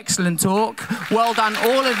your excellent talk. Well done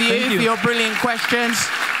all of you for your brilliant questions.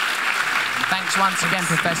 Thanks once again,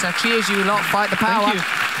 Professor. Cheers, you lot. Fight the power. Thank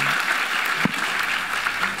you.